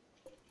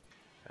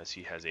 as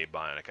he has a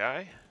bionic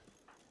eye.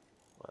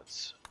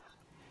 Let's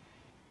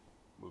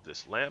move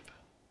this lamp.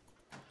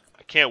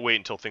 I can't wait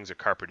until things are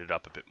carpeted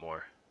up a bit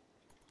more.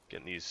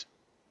 Getting these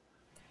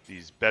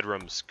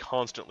bedrooms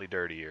constantly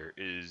dirtier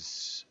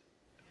is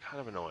kind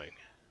of annoying.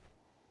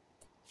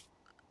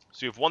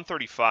 So you have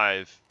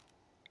 135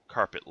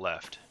 carpet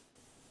left.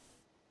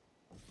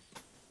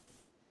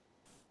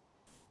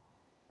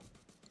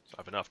 So I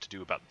have enough to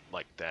do about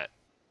like that.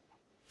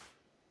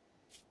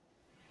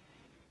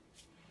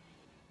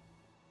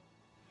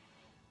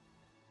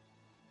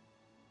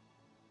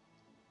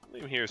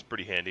 Liam here is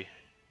pretty handy.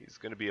 He's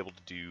going to be able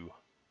to do,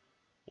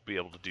 we'll be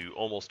able to do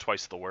almost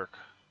twice the work.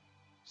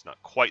 He's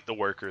not quite the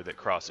worker that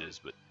Cross is,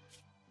 but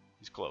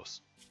he's close.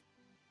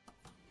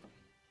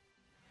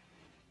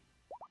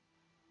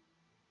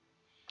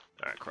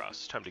 Alright, Cross,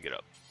 it's time to get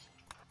up.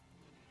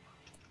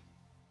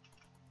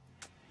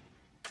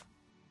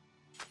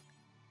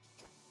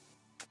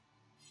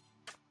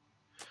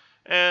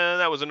 And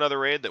that was another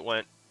raid that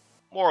went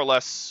more or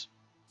less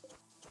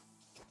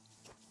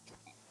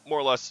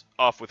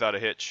off without a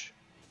hitch.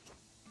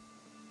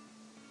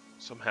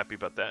 So I'm happy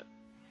about that.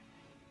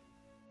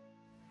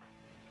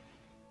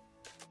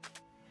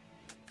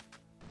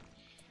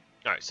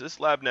 Alright, so this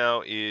lab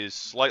now is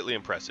slightly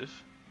impressive.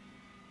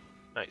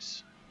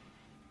 Nice.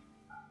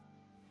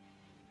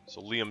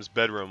 So Liam's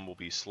bedroom will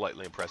be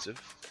slightly impressive,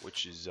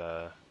 which is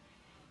a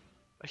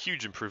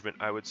huge improvement,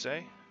 I would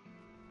say.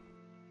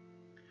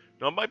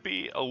 Now, it might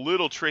be a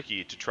little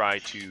tricky to try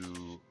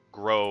to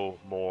grow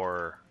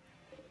more...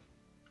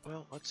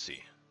 Well, let's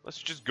see. Let's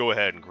just go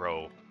ahead and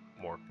grow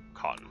more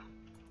cotton.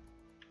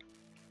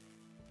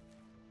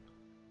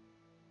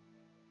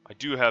 I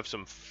do have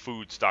some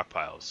food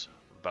stockpiles,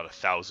 about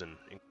 1,000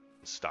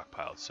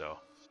 stockpiled, so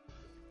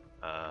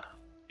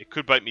it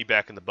could bite me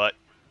back in the butt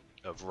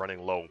of running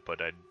low,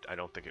 but I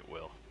don't think it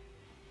will.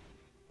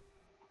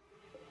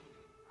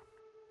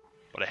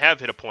 But I have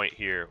hit a point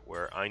here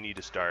where I need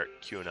to start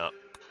queuing up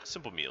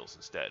simple meals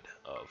instead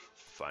of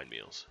fine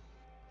meals,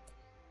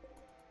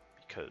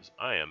 because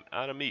I am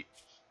out of meat.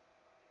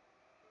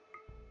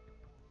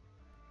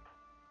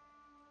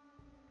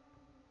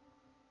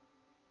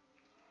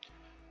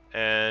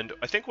 And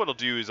I think what I'll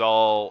do is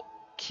I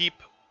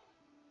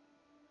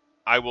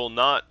will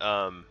not,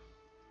 I'll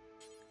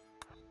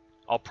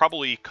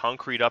probably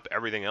concrete up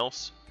everything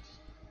else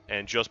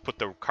and just put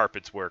the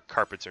carpets where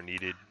carpets are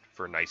needed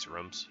for nice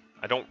rooms.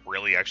 I don't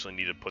really actually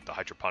need to put the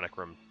hydroponic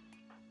room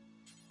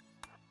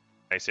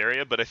nice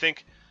area, but I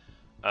think,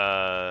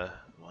 well,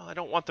 I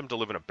don't want them to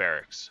live in a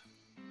barracks.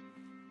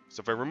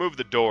 So if I remove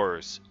the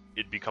doors,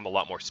 it'd become a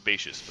lot more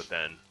spacious, but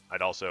then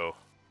I'd also,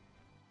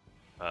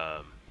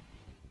 oh,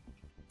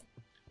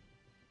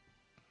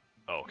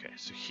 okay,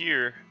 so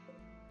here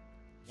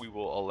we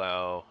will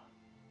allow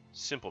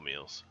simple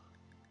meals.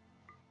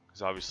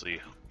 Because obviously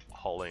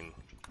hauling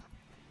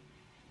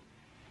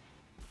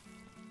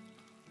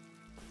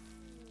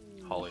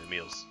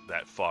meals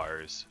that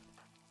far is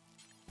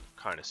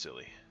kind of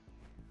silly.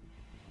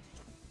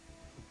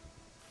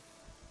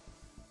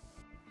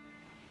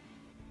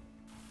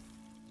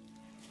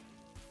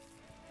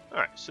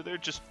 Alright, so they're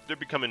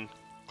becoming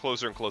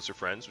closer and closer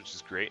friends, which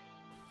is great.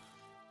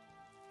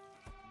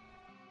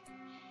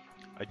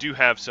 I do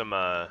have some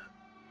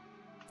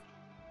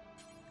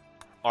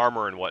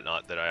armor and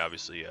whatnot that I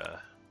obviously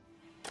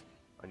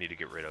I need to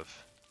get rid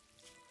of.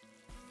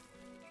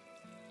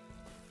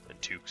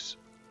 And toques.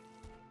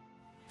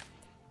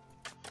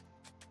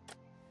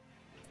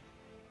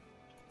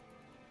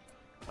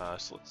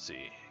 So let's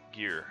see.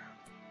 Gear.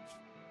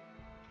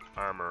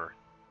 Armor.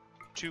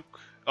 Toque.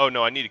 Oh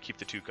no, I need to keep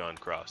the toque on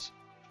Cross.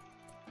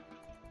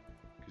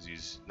 Because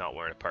he's not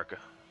wearing a parka.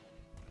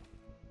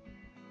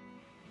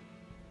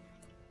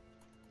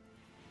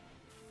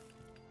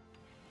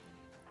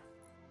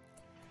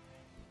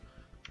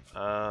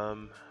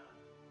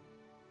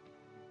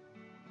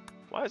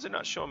 Why is it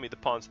not showing me the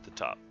pawns at the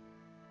top?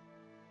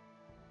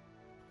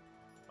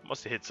 I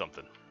must have hit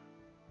something.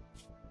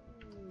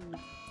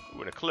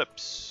 Ooh, an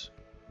eclipse.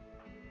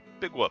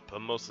 Big whoop.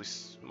 I'm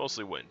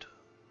mostly wind.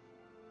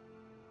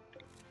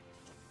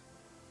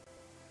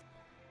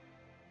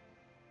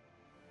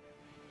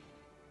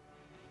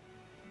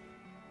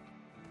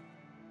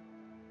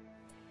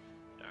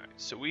 Alright,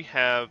 so we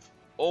have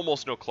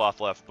almost no cloth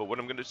left, but what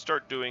I'm going to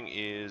start doing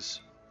is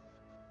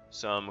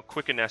some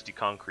quick and nasty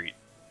concrete.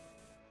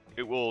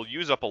 It will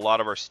use up a lot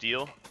of our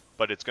steel,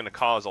 but it's going to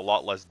cause a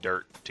lot less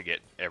dirt to get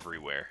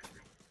everywhere.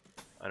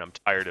 And I'm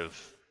tired of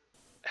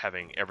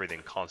having everything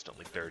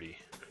constantly dirty.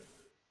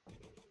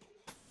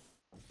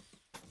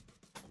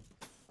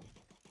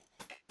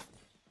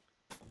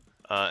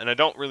 And I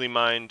don't really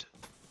mind,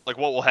 like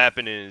what will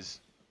happen is,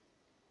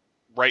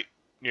 right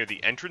near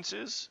the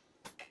entrances,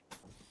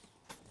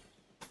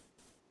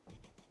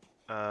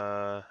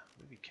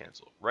 maybe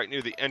cancel. Right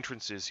near the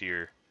entrances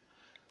here,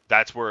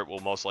 that's where it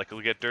will most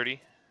likely get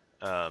dirty,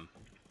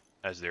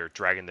 as they're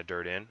dragging the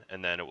dirt in,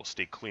 and then it will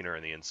stay cleaner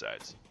on the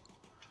insides.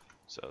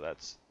 So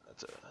that's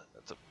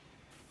a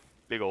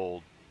big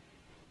old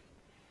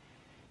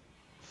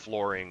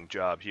flooring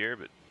job here,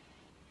 but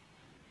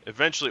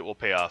eventually it will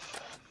pay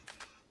off.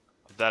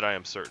 Of that I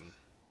am certain.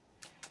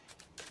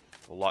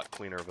 A lot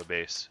cleaner of a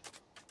base.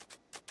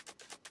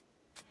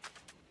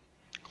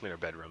 Cleaner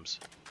bedrooms.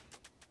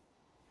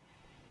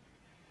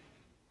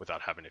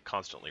 Without having to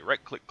constantly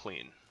right-click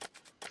clean.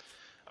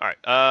 Alright,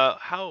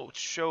 how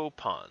show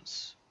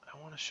pawns? I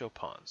want to show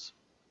pawns.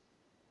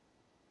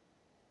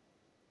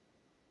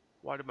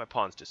 Why did my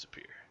pawns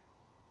disappear?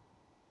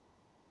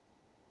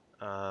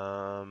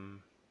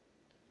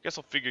 Guess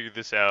I'll figure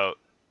this out.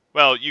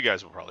 Well, you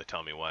guys will probably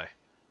tell me why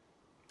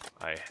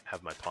I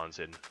have my pawns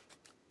hidden.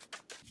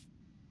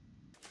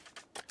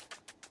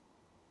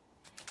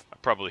 I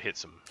probably hit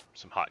some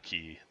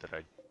hotkey that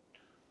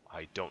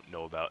I don't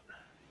know about.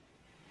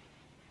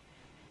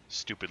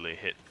 Stupidly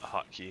hit a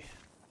hotkey.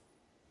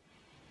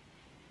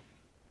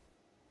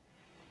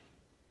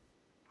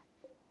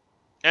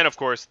 And of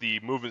course, the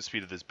movement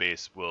speed of this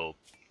base will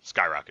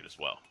skyrocket as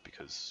well,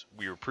 because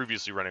we were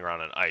previously running around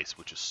on ice,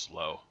 which is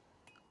slow.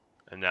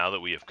 And now that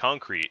we have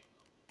concrete,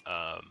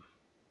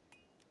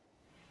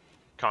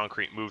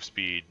 concrete move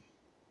speed,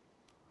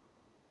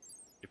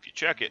 if you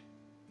check it,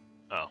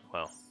 oh,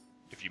 well,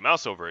 if you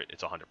mouse over it,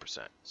 it's 100%.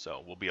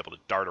 So we'll be able to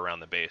dart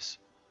around the base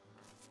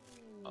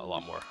a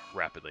lot more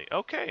rapidly.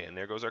 Okay, and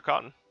there goes our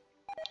cotton.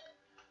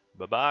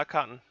 Bye-bye,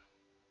 cotton.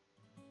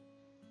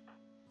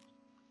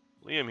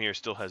 Liam here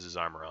still has his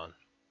armor on,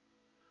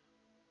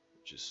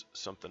 which is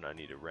something I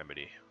need to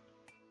remedy.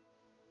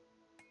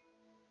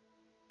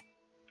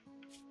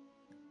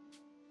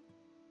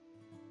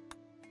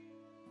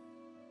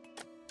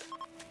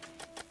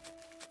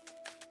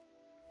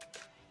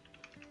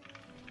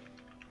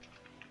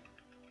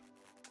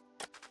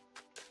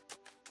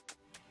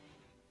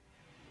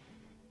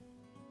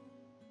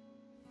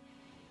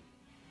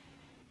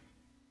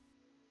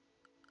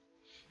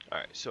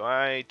 Alright, so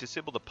I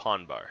disabled the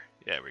pawn bar.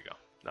 Yeah, there we go.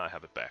 Now I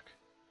have it back.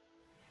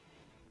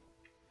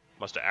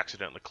 Must have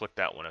accidentally clicked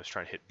that when I was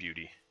trying to hit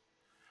beauty.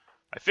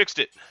 I fixed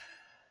it!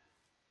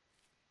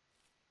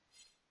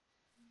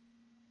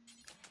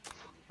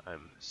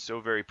 I'm so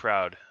very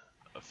proud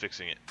of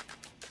fixing it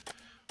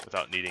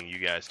without needing you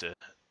guys to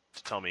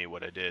tell me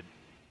what I did.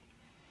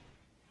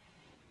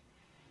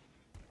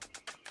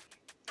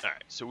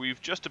 Alright, so we've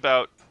just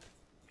about...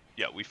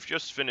 Yeah, we've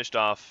just finished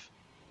off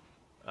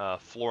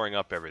flooring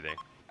up everything.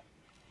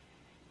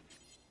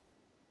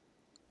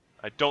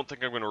 I don't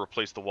think I'm going to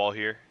replace the wall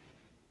here,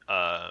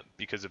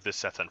 because if this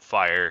sets on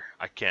fire,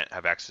 I can't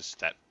have access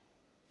to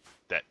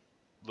that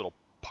little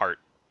part.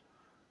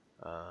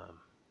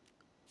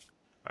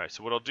 Alright,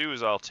 so what I'll do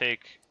is I'll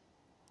take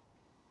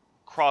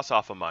cross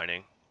off of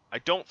mining. I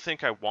don't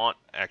think I want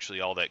actually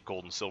all that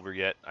gold and silver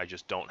yet. I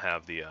just don't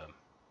have the...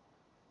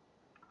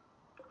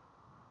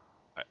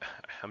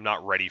 I'm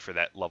not ready for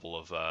that level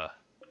of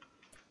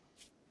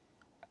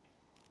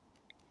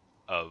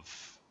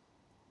of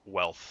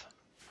wealth.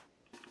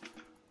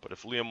 But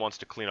if Liam wants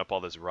to clean up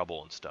all this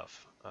rubble and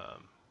stuff,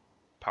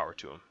 power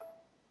to him.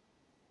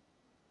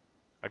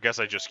 I guess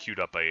I just queued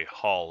up a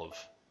haul of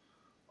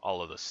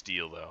all of the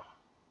steel, though.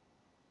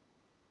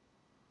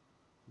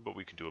 But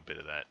we can do a bit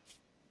of that.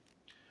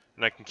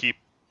 And I can keep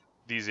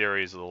these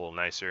areas a little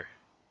nicer.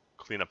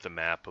 Clean up the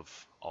map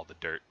of all the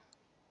dirt.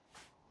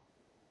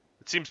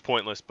 It seems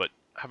pointless, but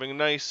having a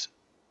nice,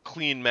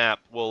 clean map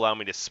will allow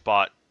me to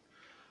spot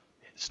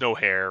snow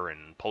hare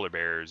and polar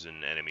bears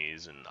and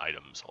enemies and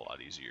items a lot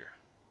easier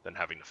than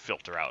having to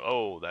filter out,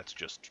 oh, that's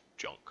just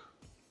junk.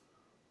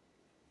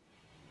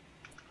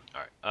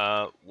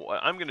 Alright,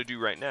 what I'm going to do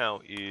right now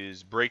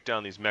is break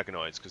down these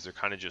mechanoids because they're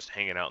kind of just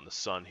hanging out in the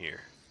sun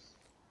here.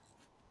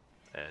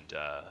 And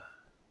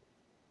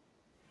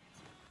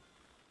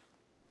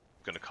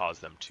going to cause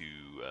them to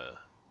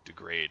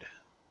degrade.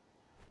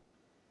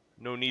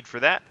 No need for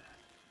that.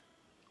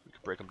 We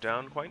can break them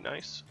down quite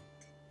nice.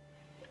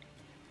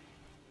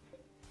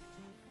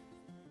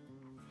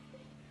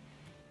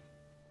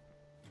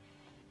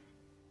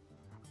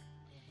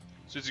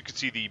 So as you can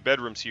see, the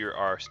bedrooms here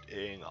are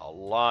staying a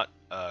lot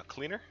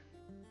cleaner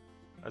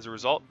as a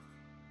result.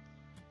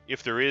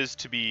 If there is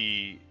to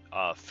be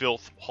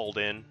filth hauled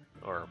in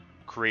or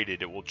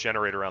created, it will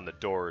generate around the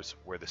doors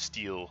where the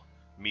steel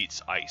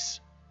meets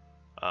ice.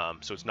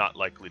 So it's not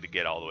likely to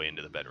get all the way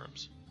into the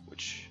bedrooms,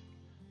 which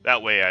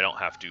that way I don't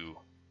have to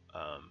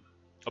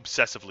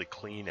obsessively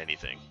clean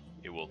anything.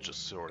 It will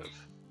just sort of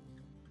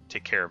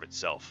take care of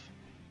itself,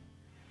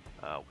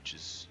 which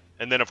is...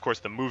 And then, of course,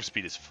 the move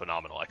speed is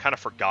phenomenal. I kind of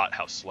forgot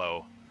how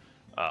slow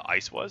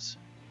ice was.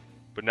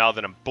 But now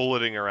that I'm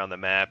bulleting around the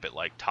map at,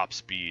 like, top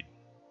speed,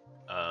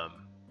 I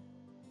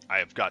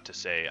have got to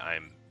say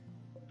I'm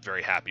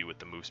very happy with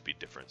the move speed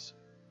difference.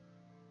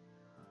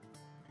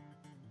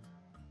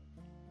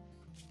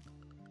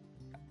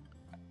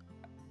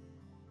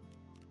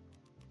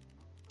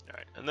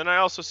 Alright, and then I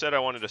also said I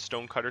wanted a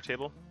stone cutter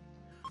table,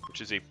 which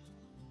is a...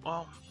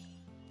 Well,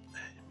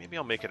 maybe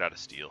I'll make it out of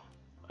steel.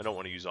 I don't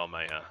want to use all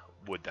my...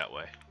 wood that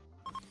way.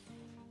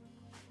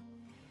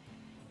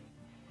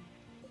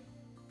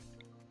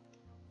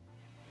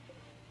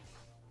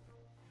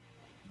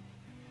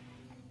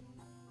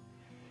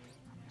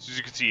 So as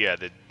you can see, yeah,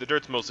 the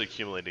dirt's mostly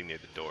accumulating near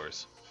the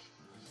doors,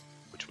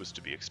 which was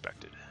to be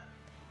expected.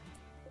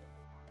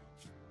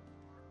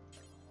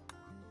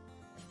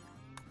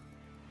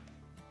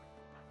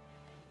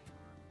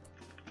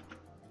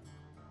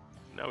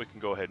 Now we can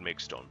go ahead and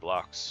make stone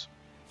blocks.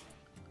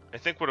 I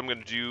think what I'm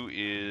going to do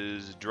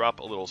is drop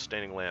a little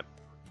standing lamp.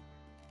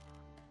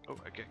 Oh,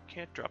 I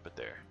can't drop it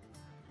there.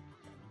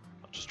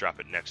 I'll just drop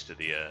it next to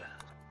the...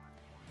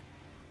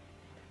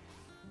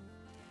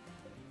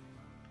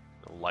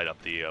 light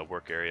up the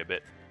work area a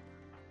bit.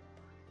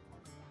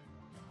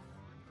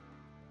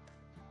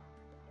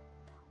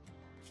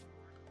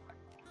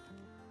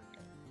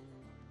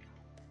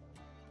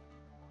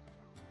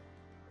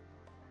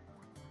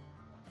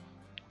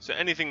 So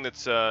anything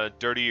that's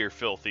dirty or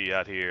filthy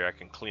out here, I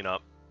can clean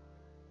up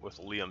with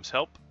Liam's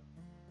help.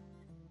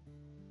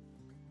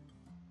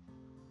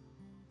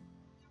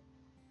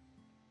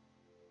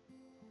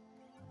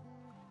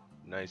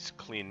 Nice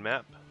clean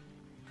map.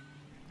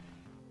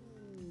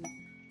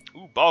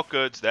 Ooh, bulk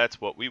goods,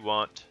 that's what we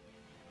want.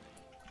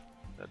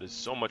 That is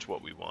so much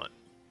what we want.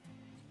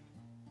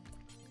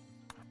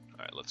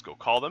 Alright, let's go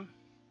call them.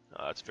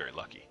 That's very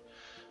lucky.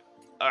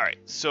 Alright,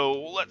 so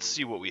let's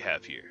see what we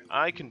have here.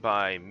 I can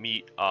buy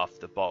meat off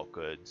the bulk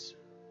goods.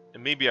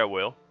 And maybe I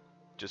will.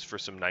 Just for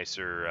some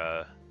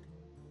nicer,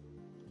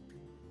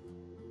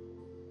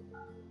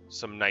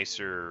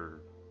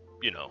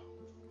 you know,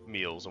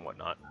 meals and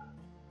whatnot.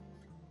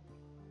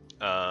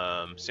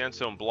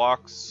 Sandstone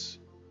blocks.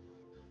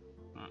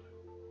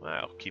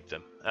 I'll keep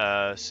them.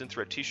 Synth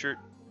red t-shirt.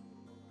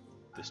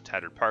 This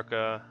tattered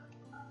parka.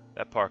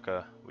 That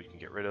parka we can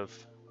get rid of.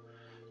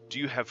 Do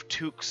you have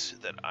toques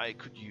that I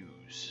could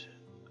use?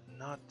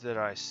 Not that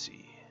I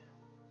see,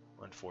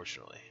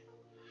 unfortunately.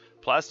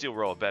 Plasteel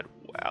roll bed.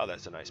 Wow,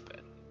 that's a nice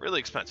bed.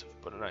 Really expensive,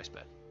 but a nice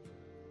bed.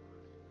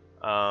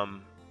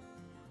 Alright,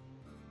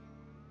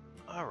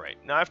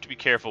 now I have to be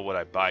careful what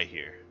I buy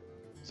here.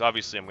 Because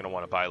obviously I'm going to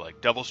want to buy like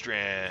double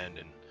strand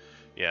and...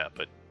 Yeah,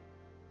 but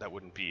that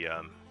wouldn't be...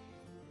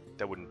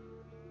 that wouldn't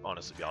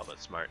honestly be all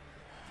that smart.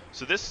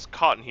 So this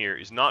cotton here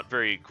is not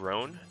very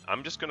grown.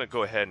 I'm just going to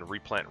go ahead and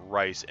replant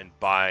rice and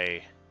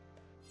buy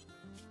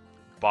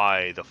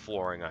the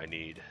flooring I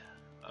need.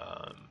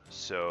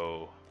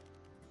 So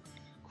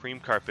cream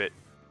carpet,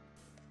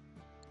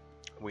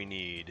 we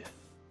need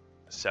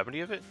 70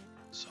 of it.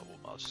 So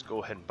I'll just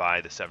go ahead and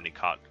buy the 70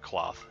 cotton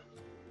cloth.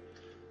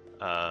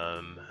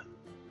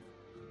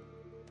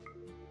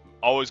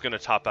 Always going to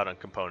top out on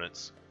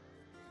components,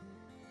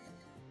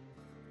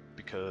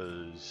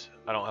 because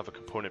I don't have a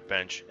component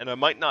bench, and I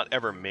might not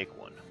ever make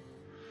one.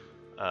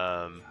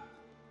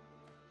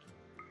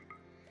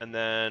 And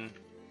then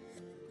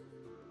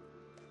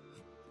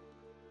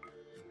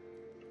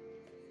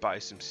buy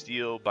some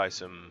steel, buy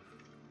some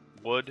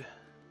wood.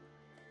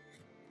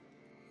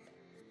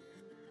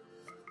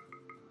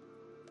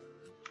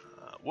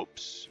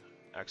 Whoops,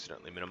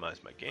 accidentally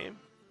minimized my game.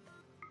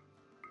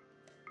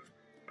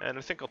 And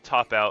I think I'll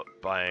top out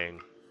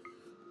buying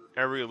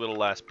every little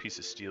last piece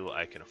of steel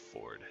I can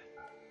afford.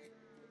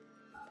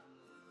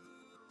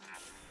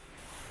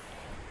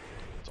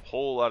 It's a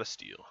whole lot of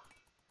steel.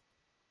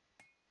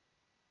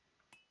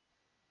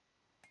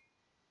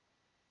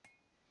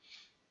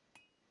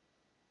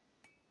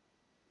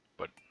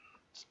 But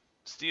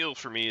steel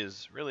for me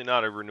is really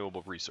not a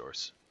renewable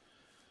resource.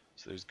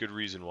 So there's good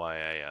reason why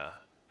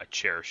I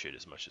cherish it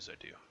as much as I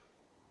do.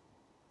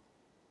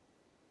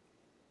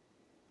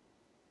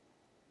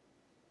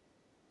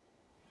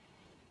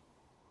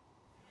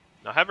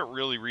 Now, I haven't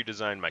really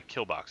redesigned my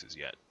kill boxes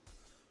yet.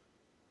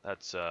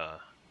 That's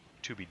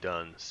to be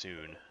done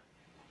soon.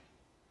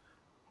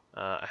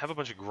 I have a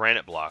bunch of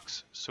granite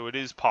blocks, so it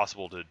is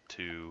possible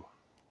to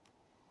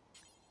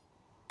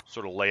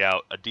sort of lay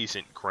out a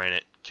decent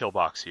granite kill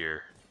box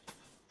here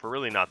for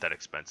really not that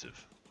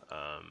expensive.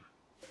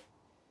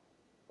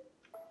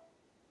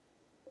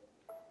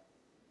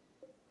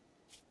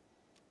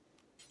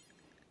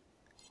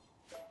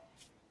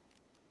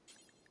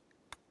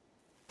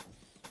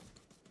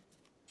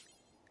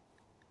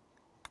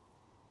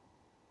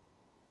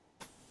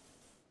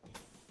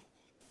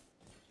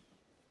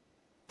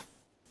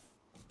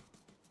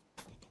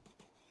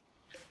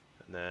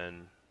 And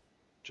then,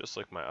 just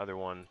like my other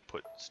one,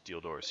 put steel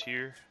doors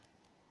here.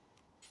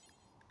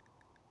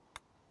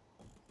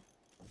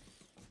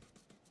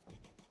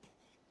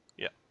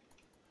 Yeah,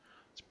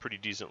 it's a pretty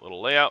decent little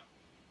layout.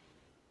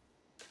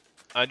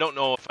 I don't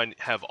know if I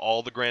have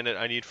all the granite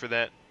I need for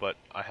that, but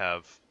I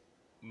have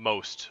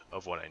most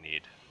of what I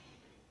need.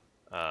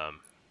 And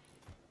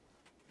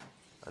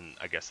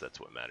I guess that's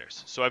what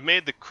matters. So I've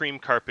made the cream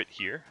carpet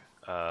here.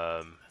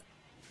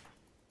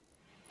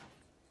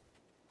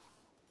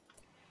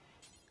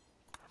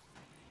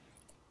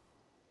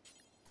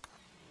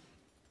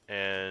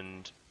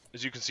 And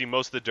as you can see,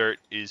 most of the dirt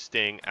is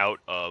staying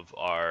out of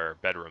our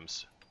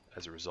bedrooms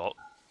as a result.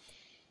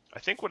 I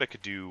think what I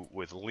could do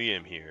with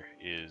Liam here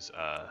is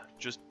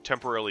just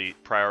temporarily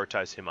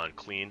prioritize him on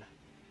clean.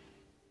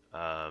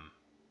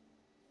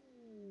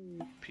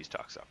 Peace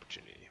talks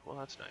opportunity. Well,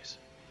 that's nice.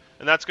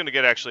 And that's going to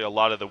get actually a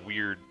lot of the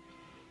weird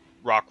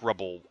rock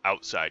rubble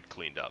outside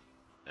cleaned up.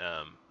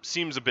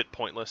 Seems a bit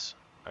pointless,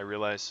 I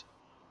realize,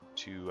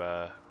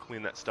 to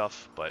clean that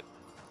stuff, but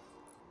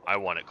I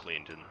want it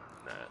cleaned, and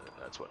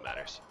that's what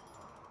matters.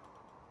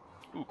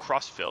 Ooh,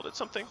 cross failed at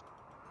something?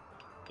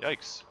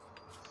 Yikes.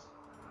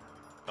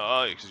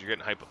 Oh, because you're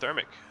getting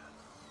hypothermic.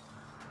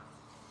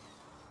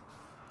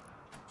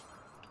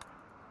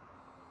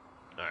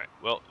 Alright,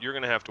 well, you're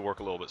going to have to work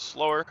a little bit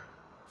slower,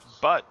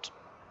 but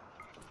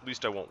at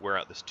least I won't wear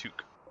out this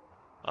toque.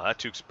 That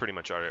toque's pretty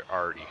much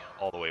already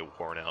all the way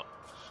worn out.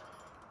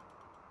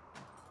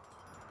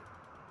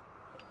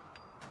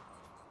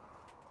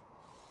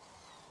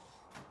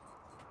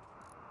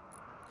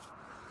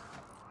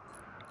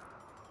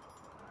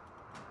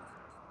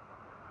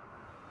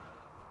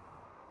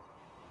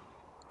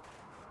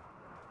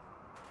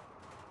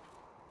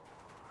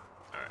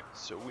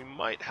 So we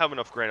might have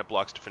enough granite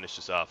blocks to finish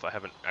this off. I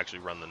haven't actually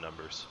run the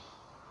numbers.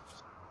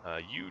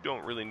 You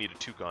don't really need a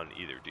toque on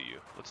either, do you?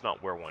 Let's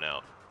not wear one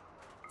out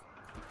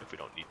if we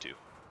don't need to.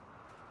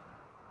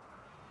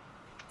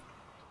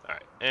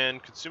 Alright,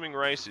 and consuming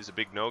rice is a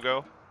big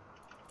no-go.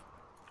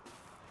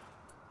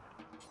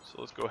 So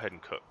let's go ahead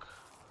and cook.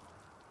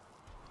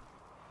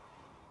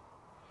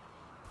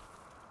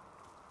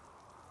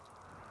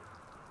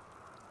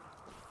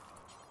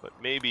 But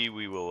maybe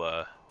we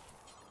will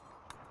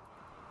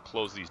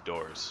close these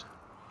doors.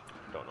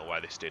 Don't know why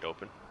they stayed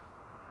open.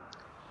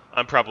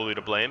 I'm probably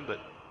to blame,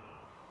 but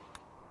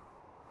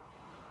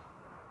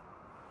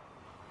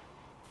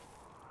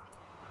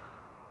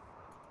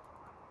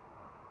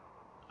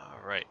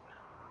alright.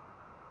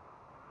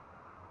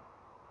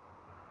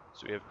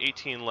 So we have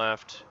 18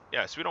 left.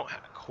 Yeah, so we don't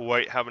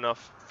quite have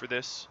enough for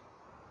this.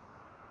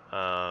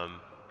 So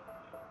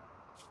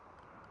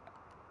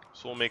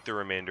we'll make the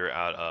remainder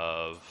out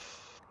of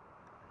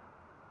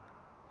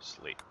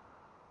slate.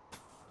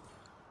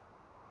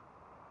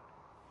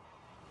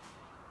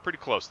 Pretty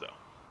close, though.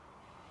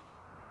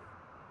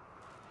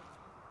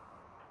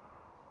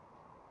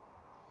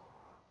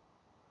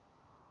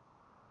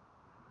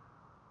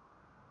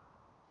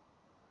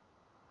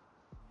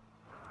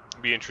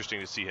 It'd be interesting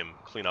to see him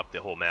clean up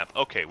the whole map.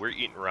 Okay, we're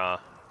eating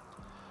raw.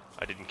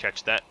 I didn't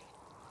catch that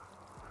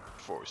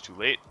before it was too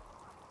late.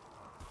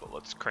 But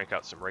let's crank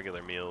out some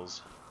regular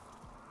meals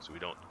so we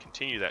don't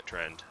continue that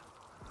trend.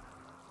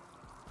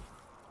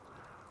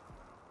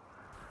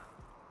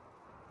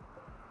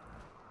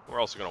 We're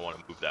also going to want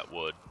to move that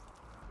wood.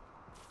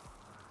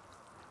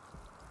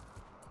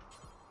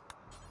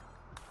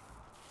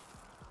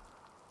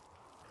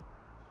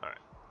 Alright.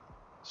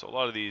 So a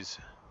lot of these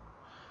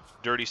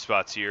dirty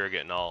spots here are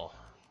getting all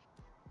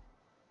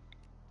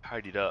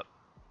tidied up.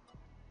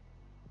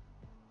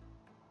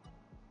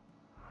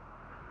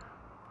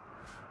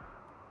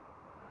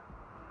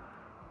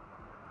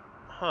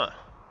 Huh.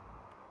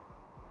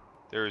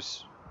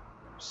 There's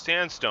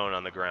sandstone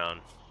on the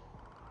ground.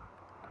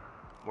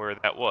 where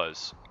that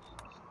was.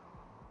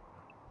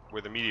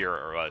 Where the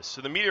meteorite was.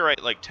 So the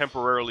meteorite, like,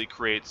 temporarily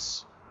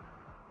creates...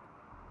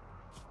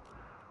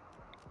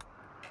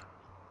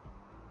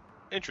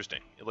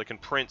 Interesting. It, like,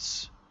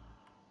 imprints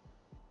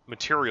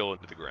material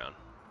into the ground.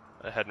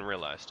 I hadn't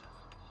realized.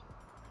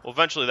 Well,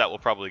 eventually that will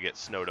probably get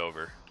snowed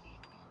over.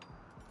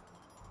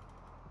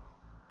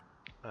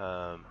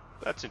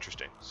 That's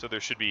interesting. So there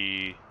should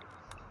be,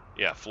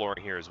 yeah,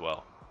 flooring here as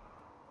well.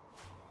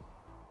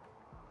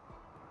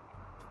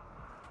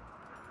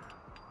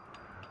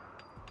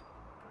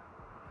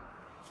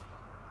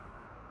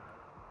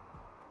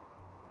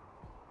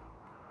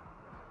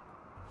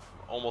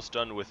 Almost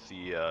done with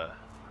the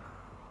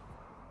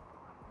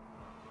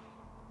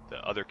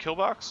other kill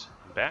box.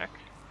 Back.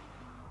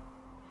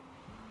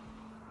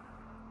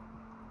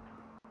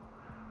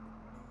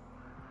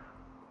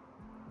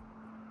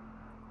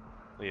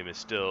 Liam is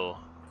still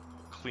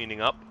cleaning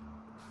up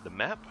the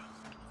map.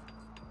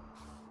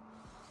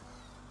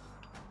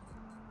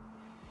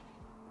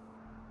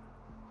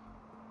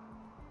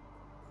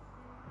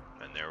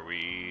 And there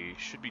we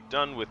should be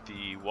done with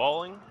the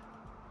walling.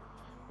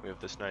 We have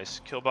this nice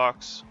kill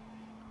box.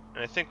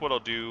 And I think what I'll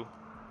do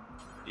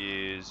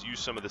is use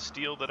some of the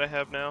steel that I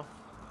have now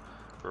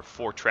for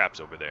 4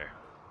 traps over there.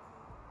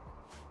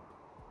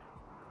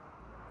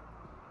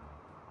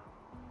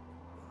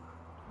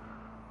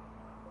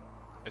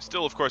 I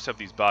still, of course, have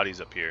these bodies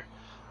up here.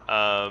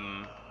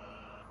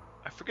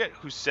 I forget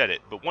who said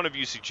it, but one of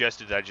you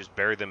suggested that I just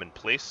bury them in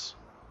place.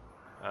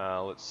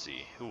 Let's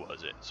see, who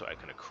was it? So I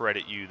can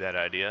accredit you that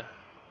idea.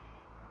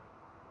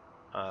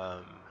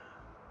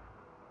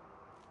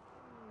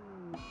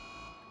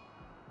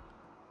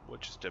 What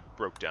just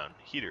broke down?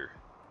 Heater.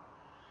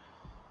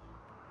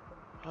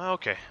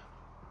 Okay.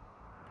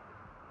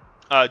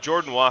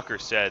 Jordan Walker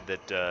said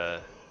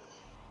that,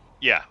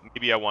 yeah,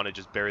 maybe I want to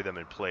just bury them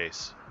in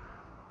place.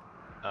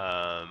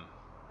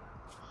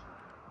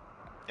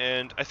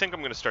 And I think I'm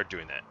going to start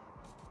doing that.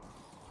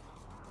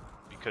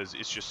 Because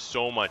it's just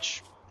so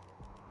much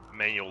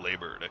manual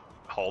labor to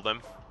haul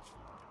them.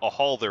 I'll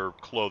haul their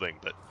clothing,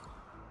 but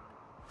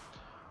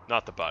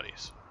not the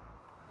bodies.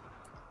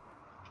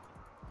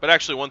 But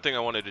actually, one thing I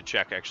wanted to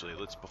check, actually,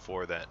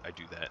 before that I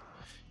do that,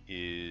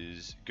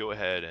 is go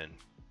ahead and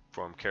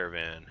form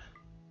caravan.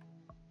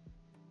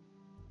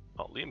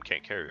 Oh, Liam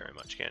can't carry very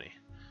much, can he?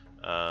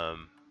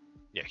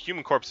 Yeah,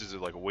 human corpses are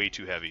like way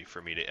too heavy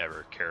for me to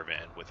ever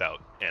caravan without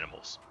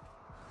animals.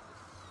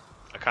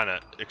 I kind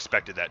of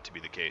expected that to be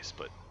the case,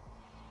 but...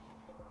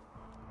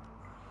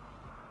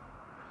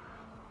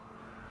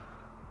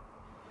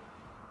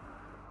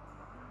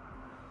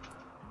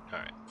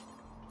 Alright,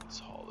 let's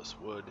haul this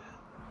wood.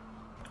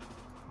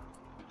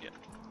 Yeah,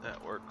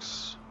 that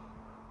works.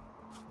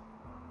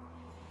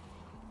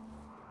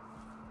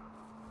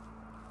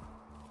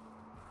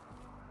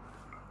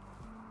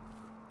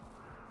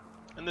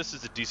 And this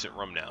is a decent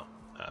room now,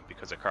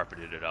 because I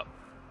carpeted it up.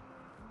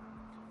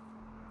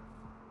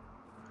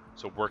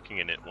 So working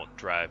in it won't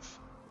drive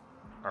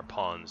our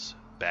pawns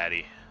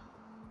batty.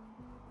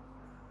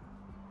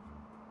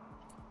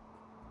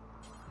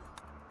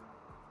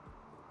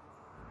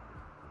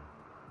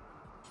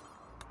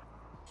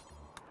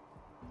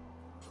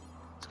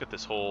 Let's get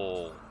this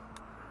whole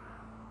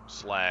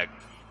slag.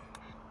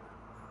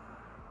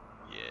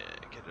 Yeah,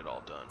 get it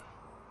all done.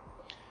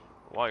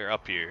 While you're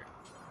up here,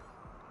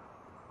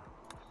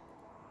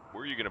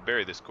 where are you going to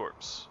bury this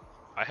corpse?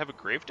 I have a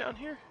grave down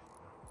here?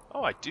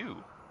 Oh, I do.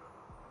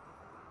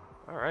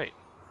 Alright.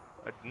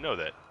 I didn't know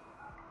that.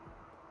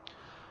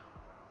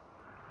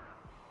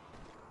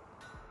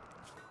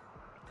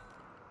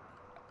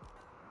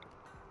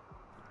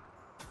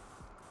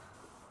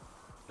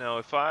 Now,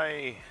 if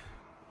I...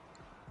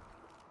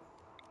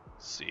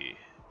 Let's see.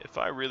 If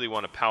I really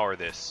want to power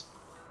this...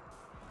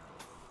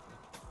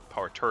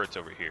 Power turrets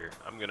over here,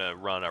 I'm going to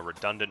run a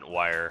redundant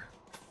wire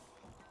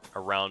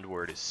around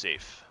where it is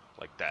safe.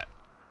 Like that.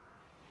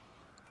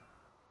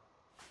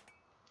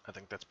 I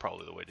think that's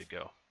probably the way to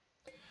go.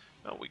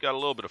 Now, we got a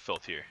little bit of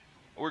filth here.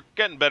 We're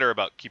getting better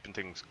about keeping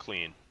things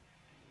clean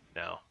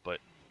now, but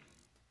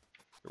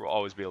there will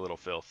always be a little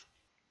filth.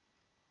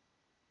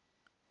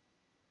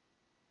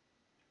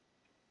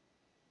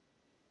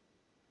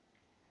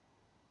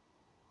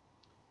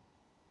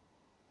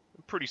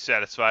 I'm pretty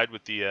satisfied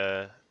with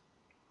the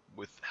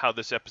with how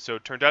this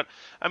episode turned out.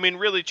 I mean,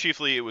 really,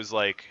 chiefly, it was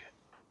like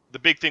the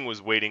big thing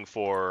was waiting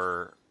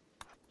for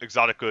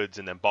exotic goods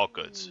and then bulk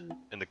goods,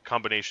 and the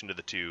combination of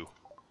the two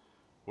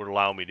would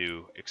allow me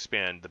to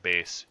expand the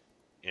base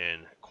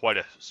in quite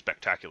a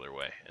spectacular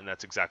way, and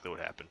that's exactly what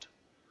happened.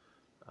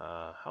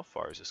 How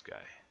far is this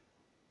guy?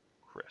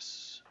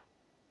 Chris.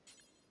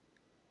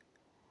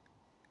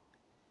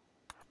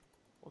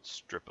 Let's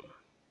strip him.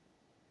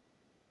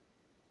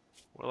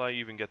 Will I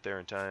even get there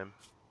in time?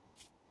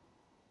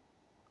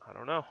 I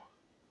don't know.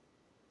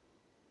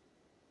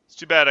 It's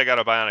too bad I got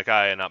a bionic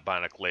eye and not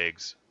bionic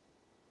legs.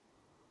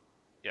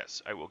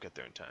 Yes, I will get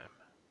there in time.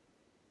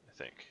 I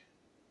think.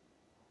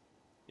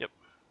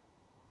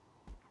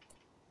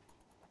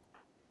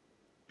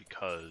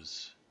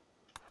 Because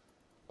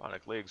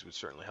Bionic legs would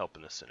certainly help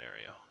in this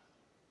scenario.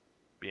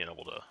 Being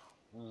able to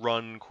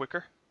run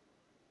quicker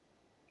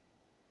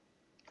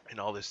in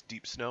all this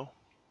deep snow.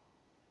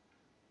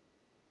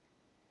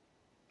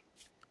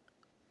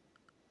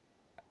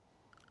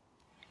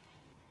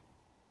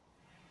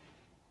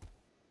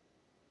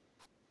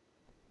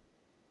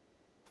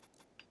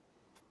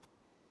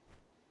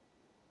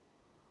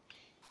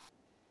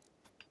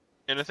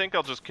 And I think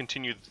I'll just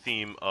continue the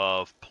theme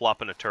of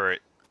plopping a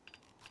turret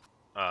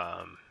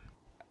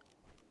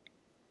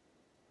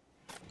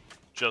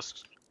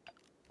just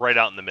right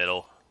out in the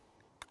middle.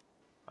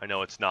 I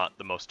know it's not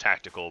the most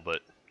tactical,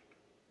 but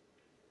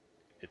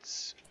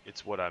it's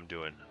what I'm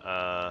doing.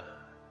 And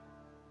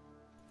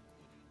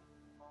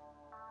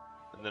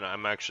then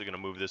I'm actually going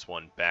to move this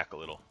one back a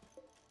little.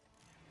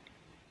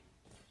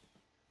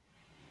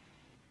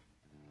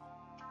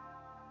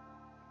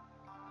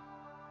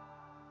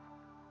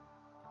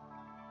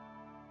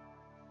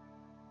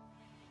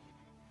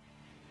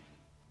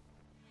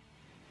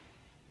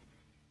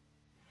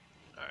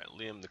 Alright,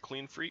 Liam the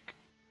Clean Freak.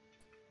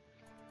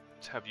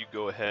 Let's have you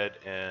go ahead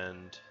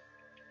and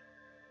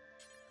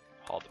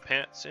haul the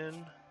pants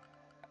in.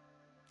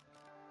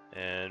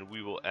 And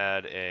we will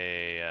add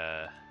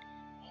a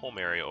home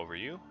area over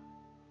you.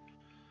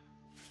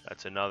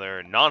 That's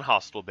another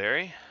non-hostile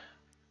berry.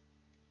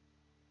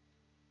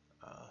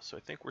 So I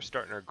think we're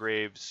starting our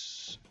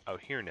graves out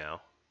here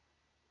now.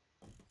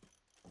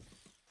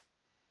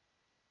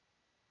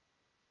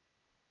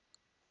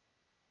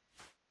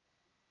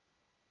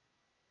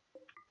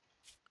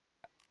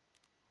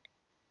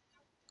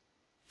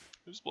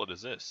 Whose blood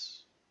is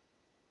this?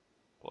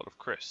 Blood of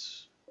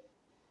Chris.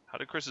 How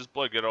did Chris's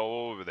blood get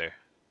all over there?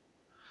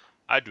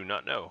 I do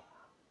not know.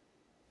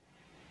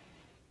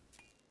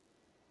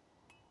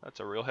 That's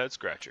a real head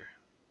scratcher.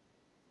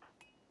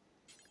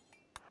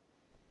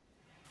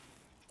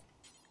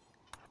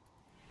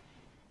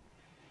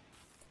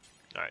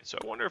 Alright, so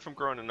I wonder if I'm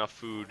growing enough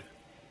food.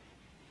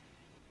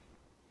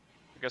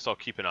 I guess I'll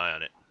keep an eye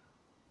on it.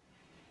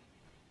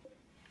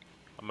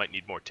 I might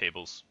need more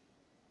tables.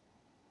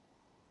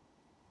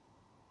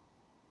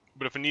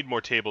 But if I need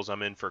more tables,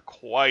 I'm in for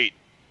quite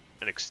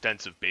an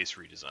extensive base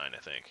redesign, I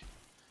think.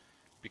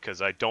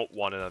 Because I don't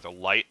want another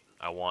light.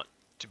 I want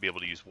to be able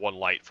to use one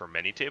light for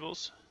many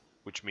tables,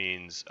 which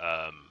means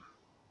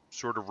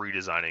sort of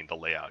redesigning the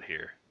layout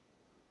here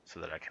so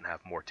that I can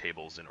have more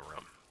tables in a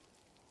room.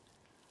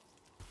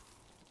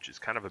 Which is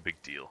kind of a big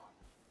deal.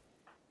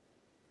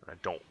 And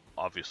I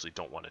obviously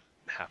don't want to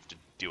have to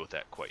deal with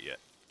that quite yet.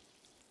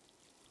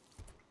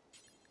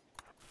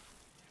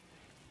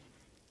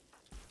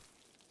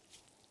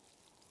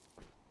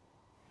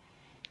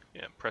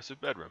 Yeah, impressive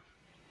bedroom.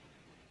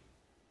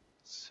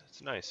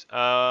 It's nice.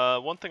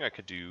 One thing I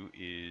could do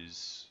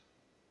is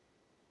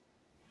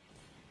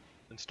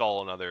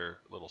install another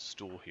little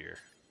stool here.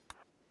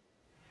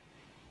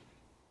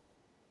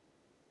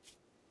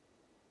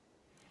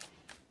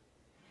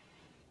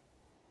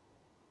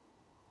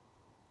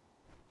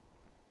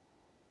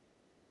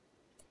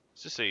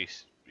 It's just a,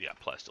 yeah,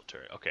 plastic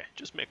turret. Okay,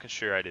 just making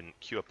sure I didn't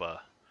queue up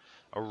a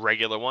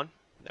regular one.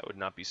 That would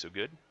not be so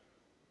good.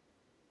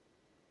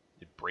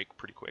 It'd break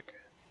pretty quick.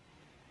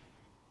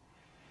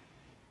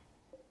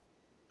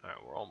 Alright,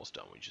 we're almost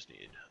done. We just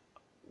need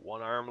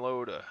one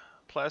armload of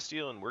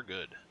plasteel and we're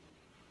good.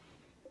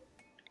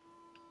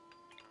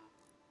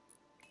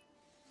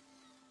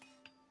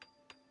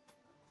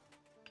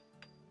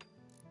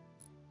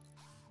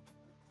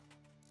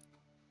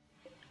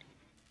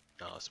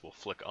 Now this will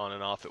flick on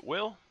and off at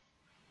will.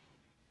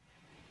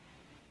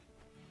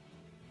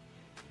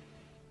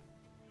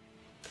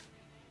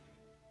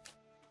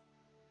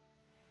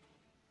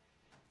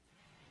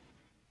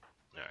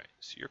 Alright,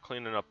 so you're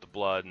cleaning up the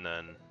blood and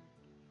then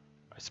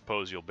I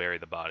suppose you'll bury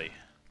the body.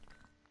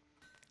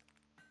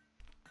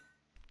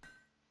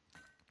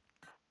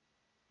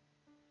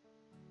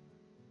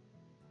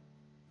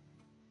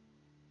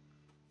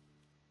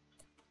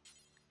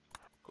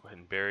 Go ahead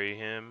and bury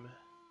him.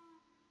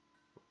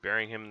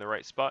 Burying him in the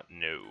right spot?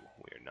 No,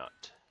 we are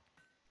not.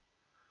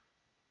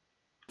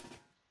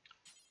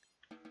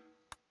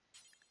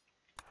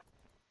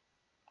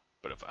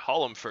 But if I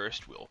haul him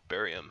first, we'll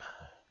bury him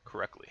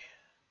correctly.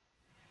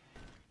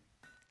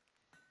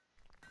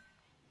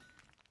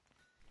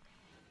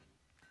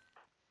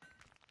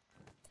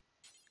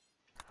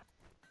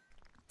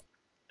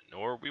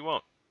 Or we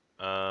won't.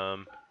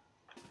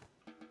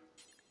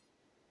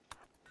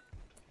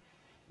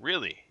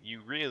 Really?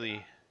 You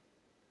really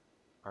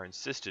are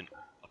insistent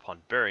upon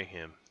burying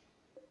him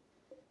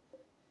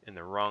in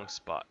the wrong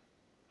spot.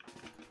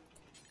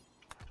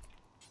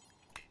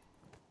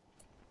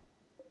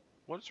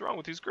 What's wrong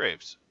with these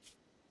graves?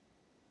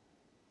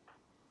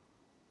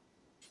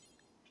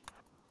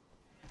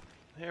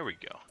 There we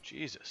go.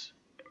 Jesus.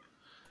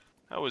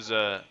 That was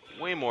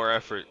way more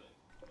effort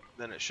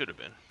than it should have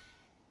been.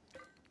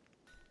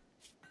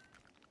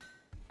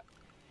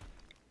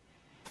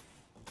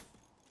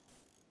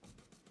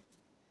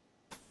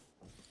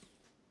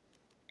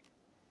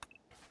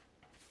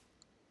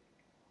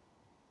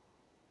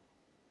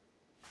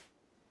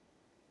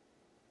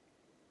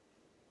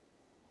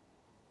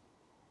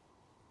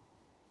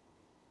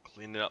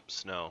 Cleaning up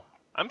snow.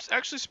 I'm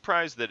actually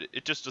surprised that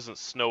it just doesn't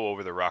snow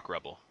over the rock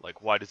rubble.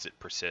 Like, why does it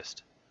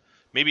persist?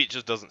 Maybe it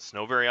just doesn't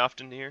snow very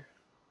often here.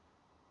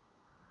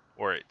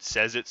 Or it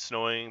says it's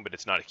snowing, but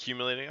it's not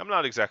accumulating. I'm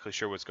not exactly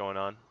sure what's going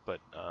on,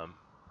 but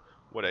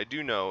what I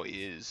do know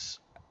is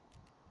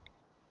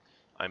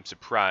I'm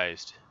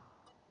surprised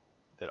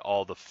that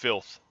all the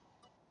filth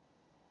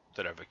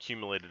that I've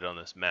accumulated on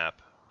this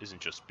map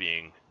isn't just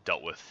being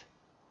dealt with,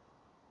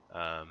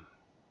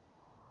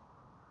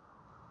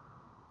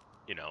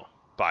 you know,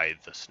 by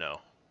the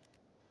snow.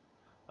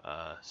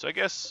 So I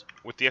guess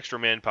with the extra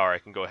manpower, I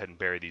can go ahead and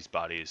bury these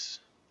bodies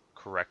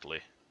correctly.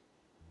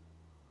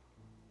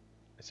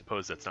 I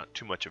suppose that's not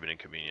too much of an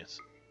inconvenience.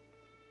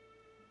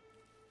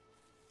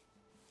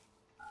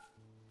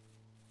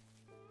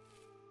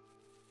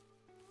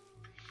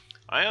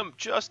 I am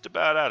just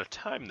about out of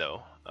time,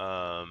 though.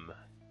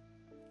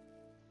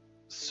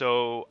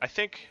 So I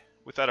think,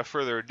 without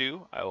further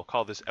ado, I will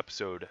call this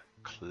episode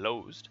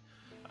closed.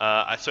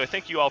 So I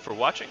thank you all for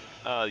watching.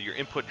 Your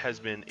input has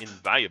been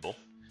invaluable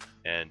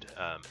and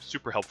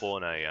super helpful,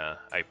 and I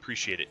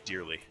appreciate it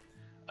dearly.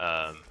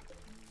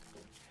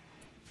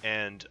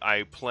 And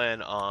I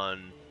plan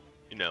on,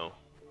 you know,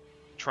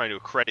 trying to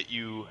credit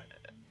you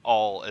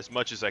all as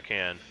much as I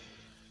can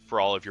for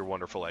all of your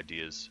wonderful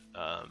ideas.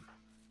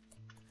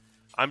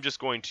 I'm just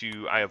going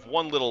to, I have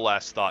one little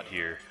last thought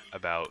here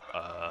about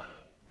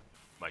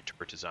my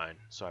turret design,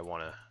 so I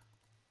want to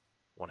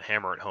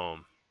hammer it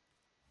home,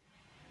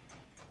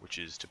 which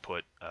is to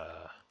put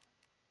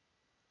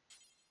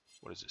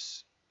what is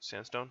this,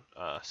 sandstone?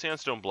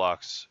 Sandstone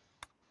blocks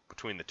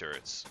between the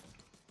turrets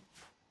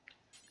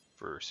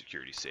for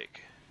security's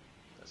sake.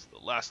 That's the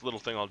last little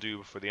thing I'll do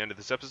before the end of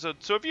this episode.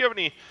 So if you have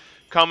any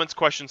comments,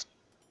 questions,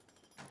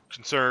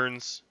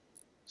 concerns,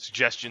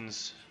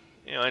 suggestions,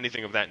 you know,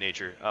 anything of that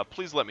nature,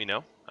 please let me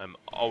know. I'm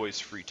always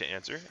free to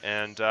answer,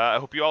 and I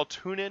hope you all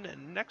tune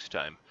in next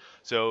time.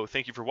 So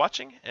thank you for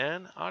watching,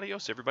 and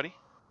adios, everybody.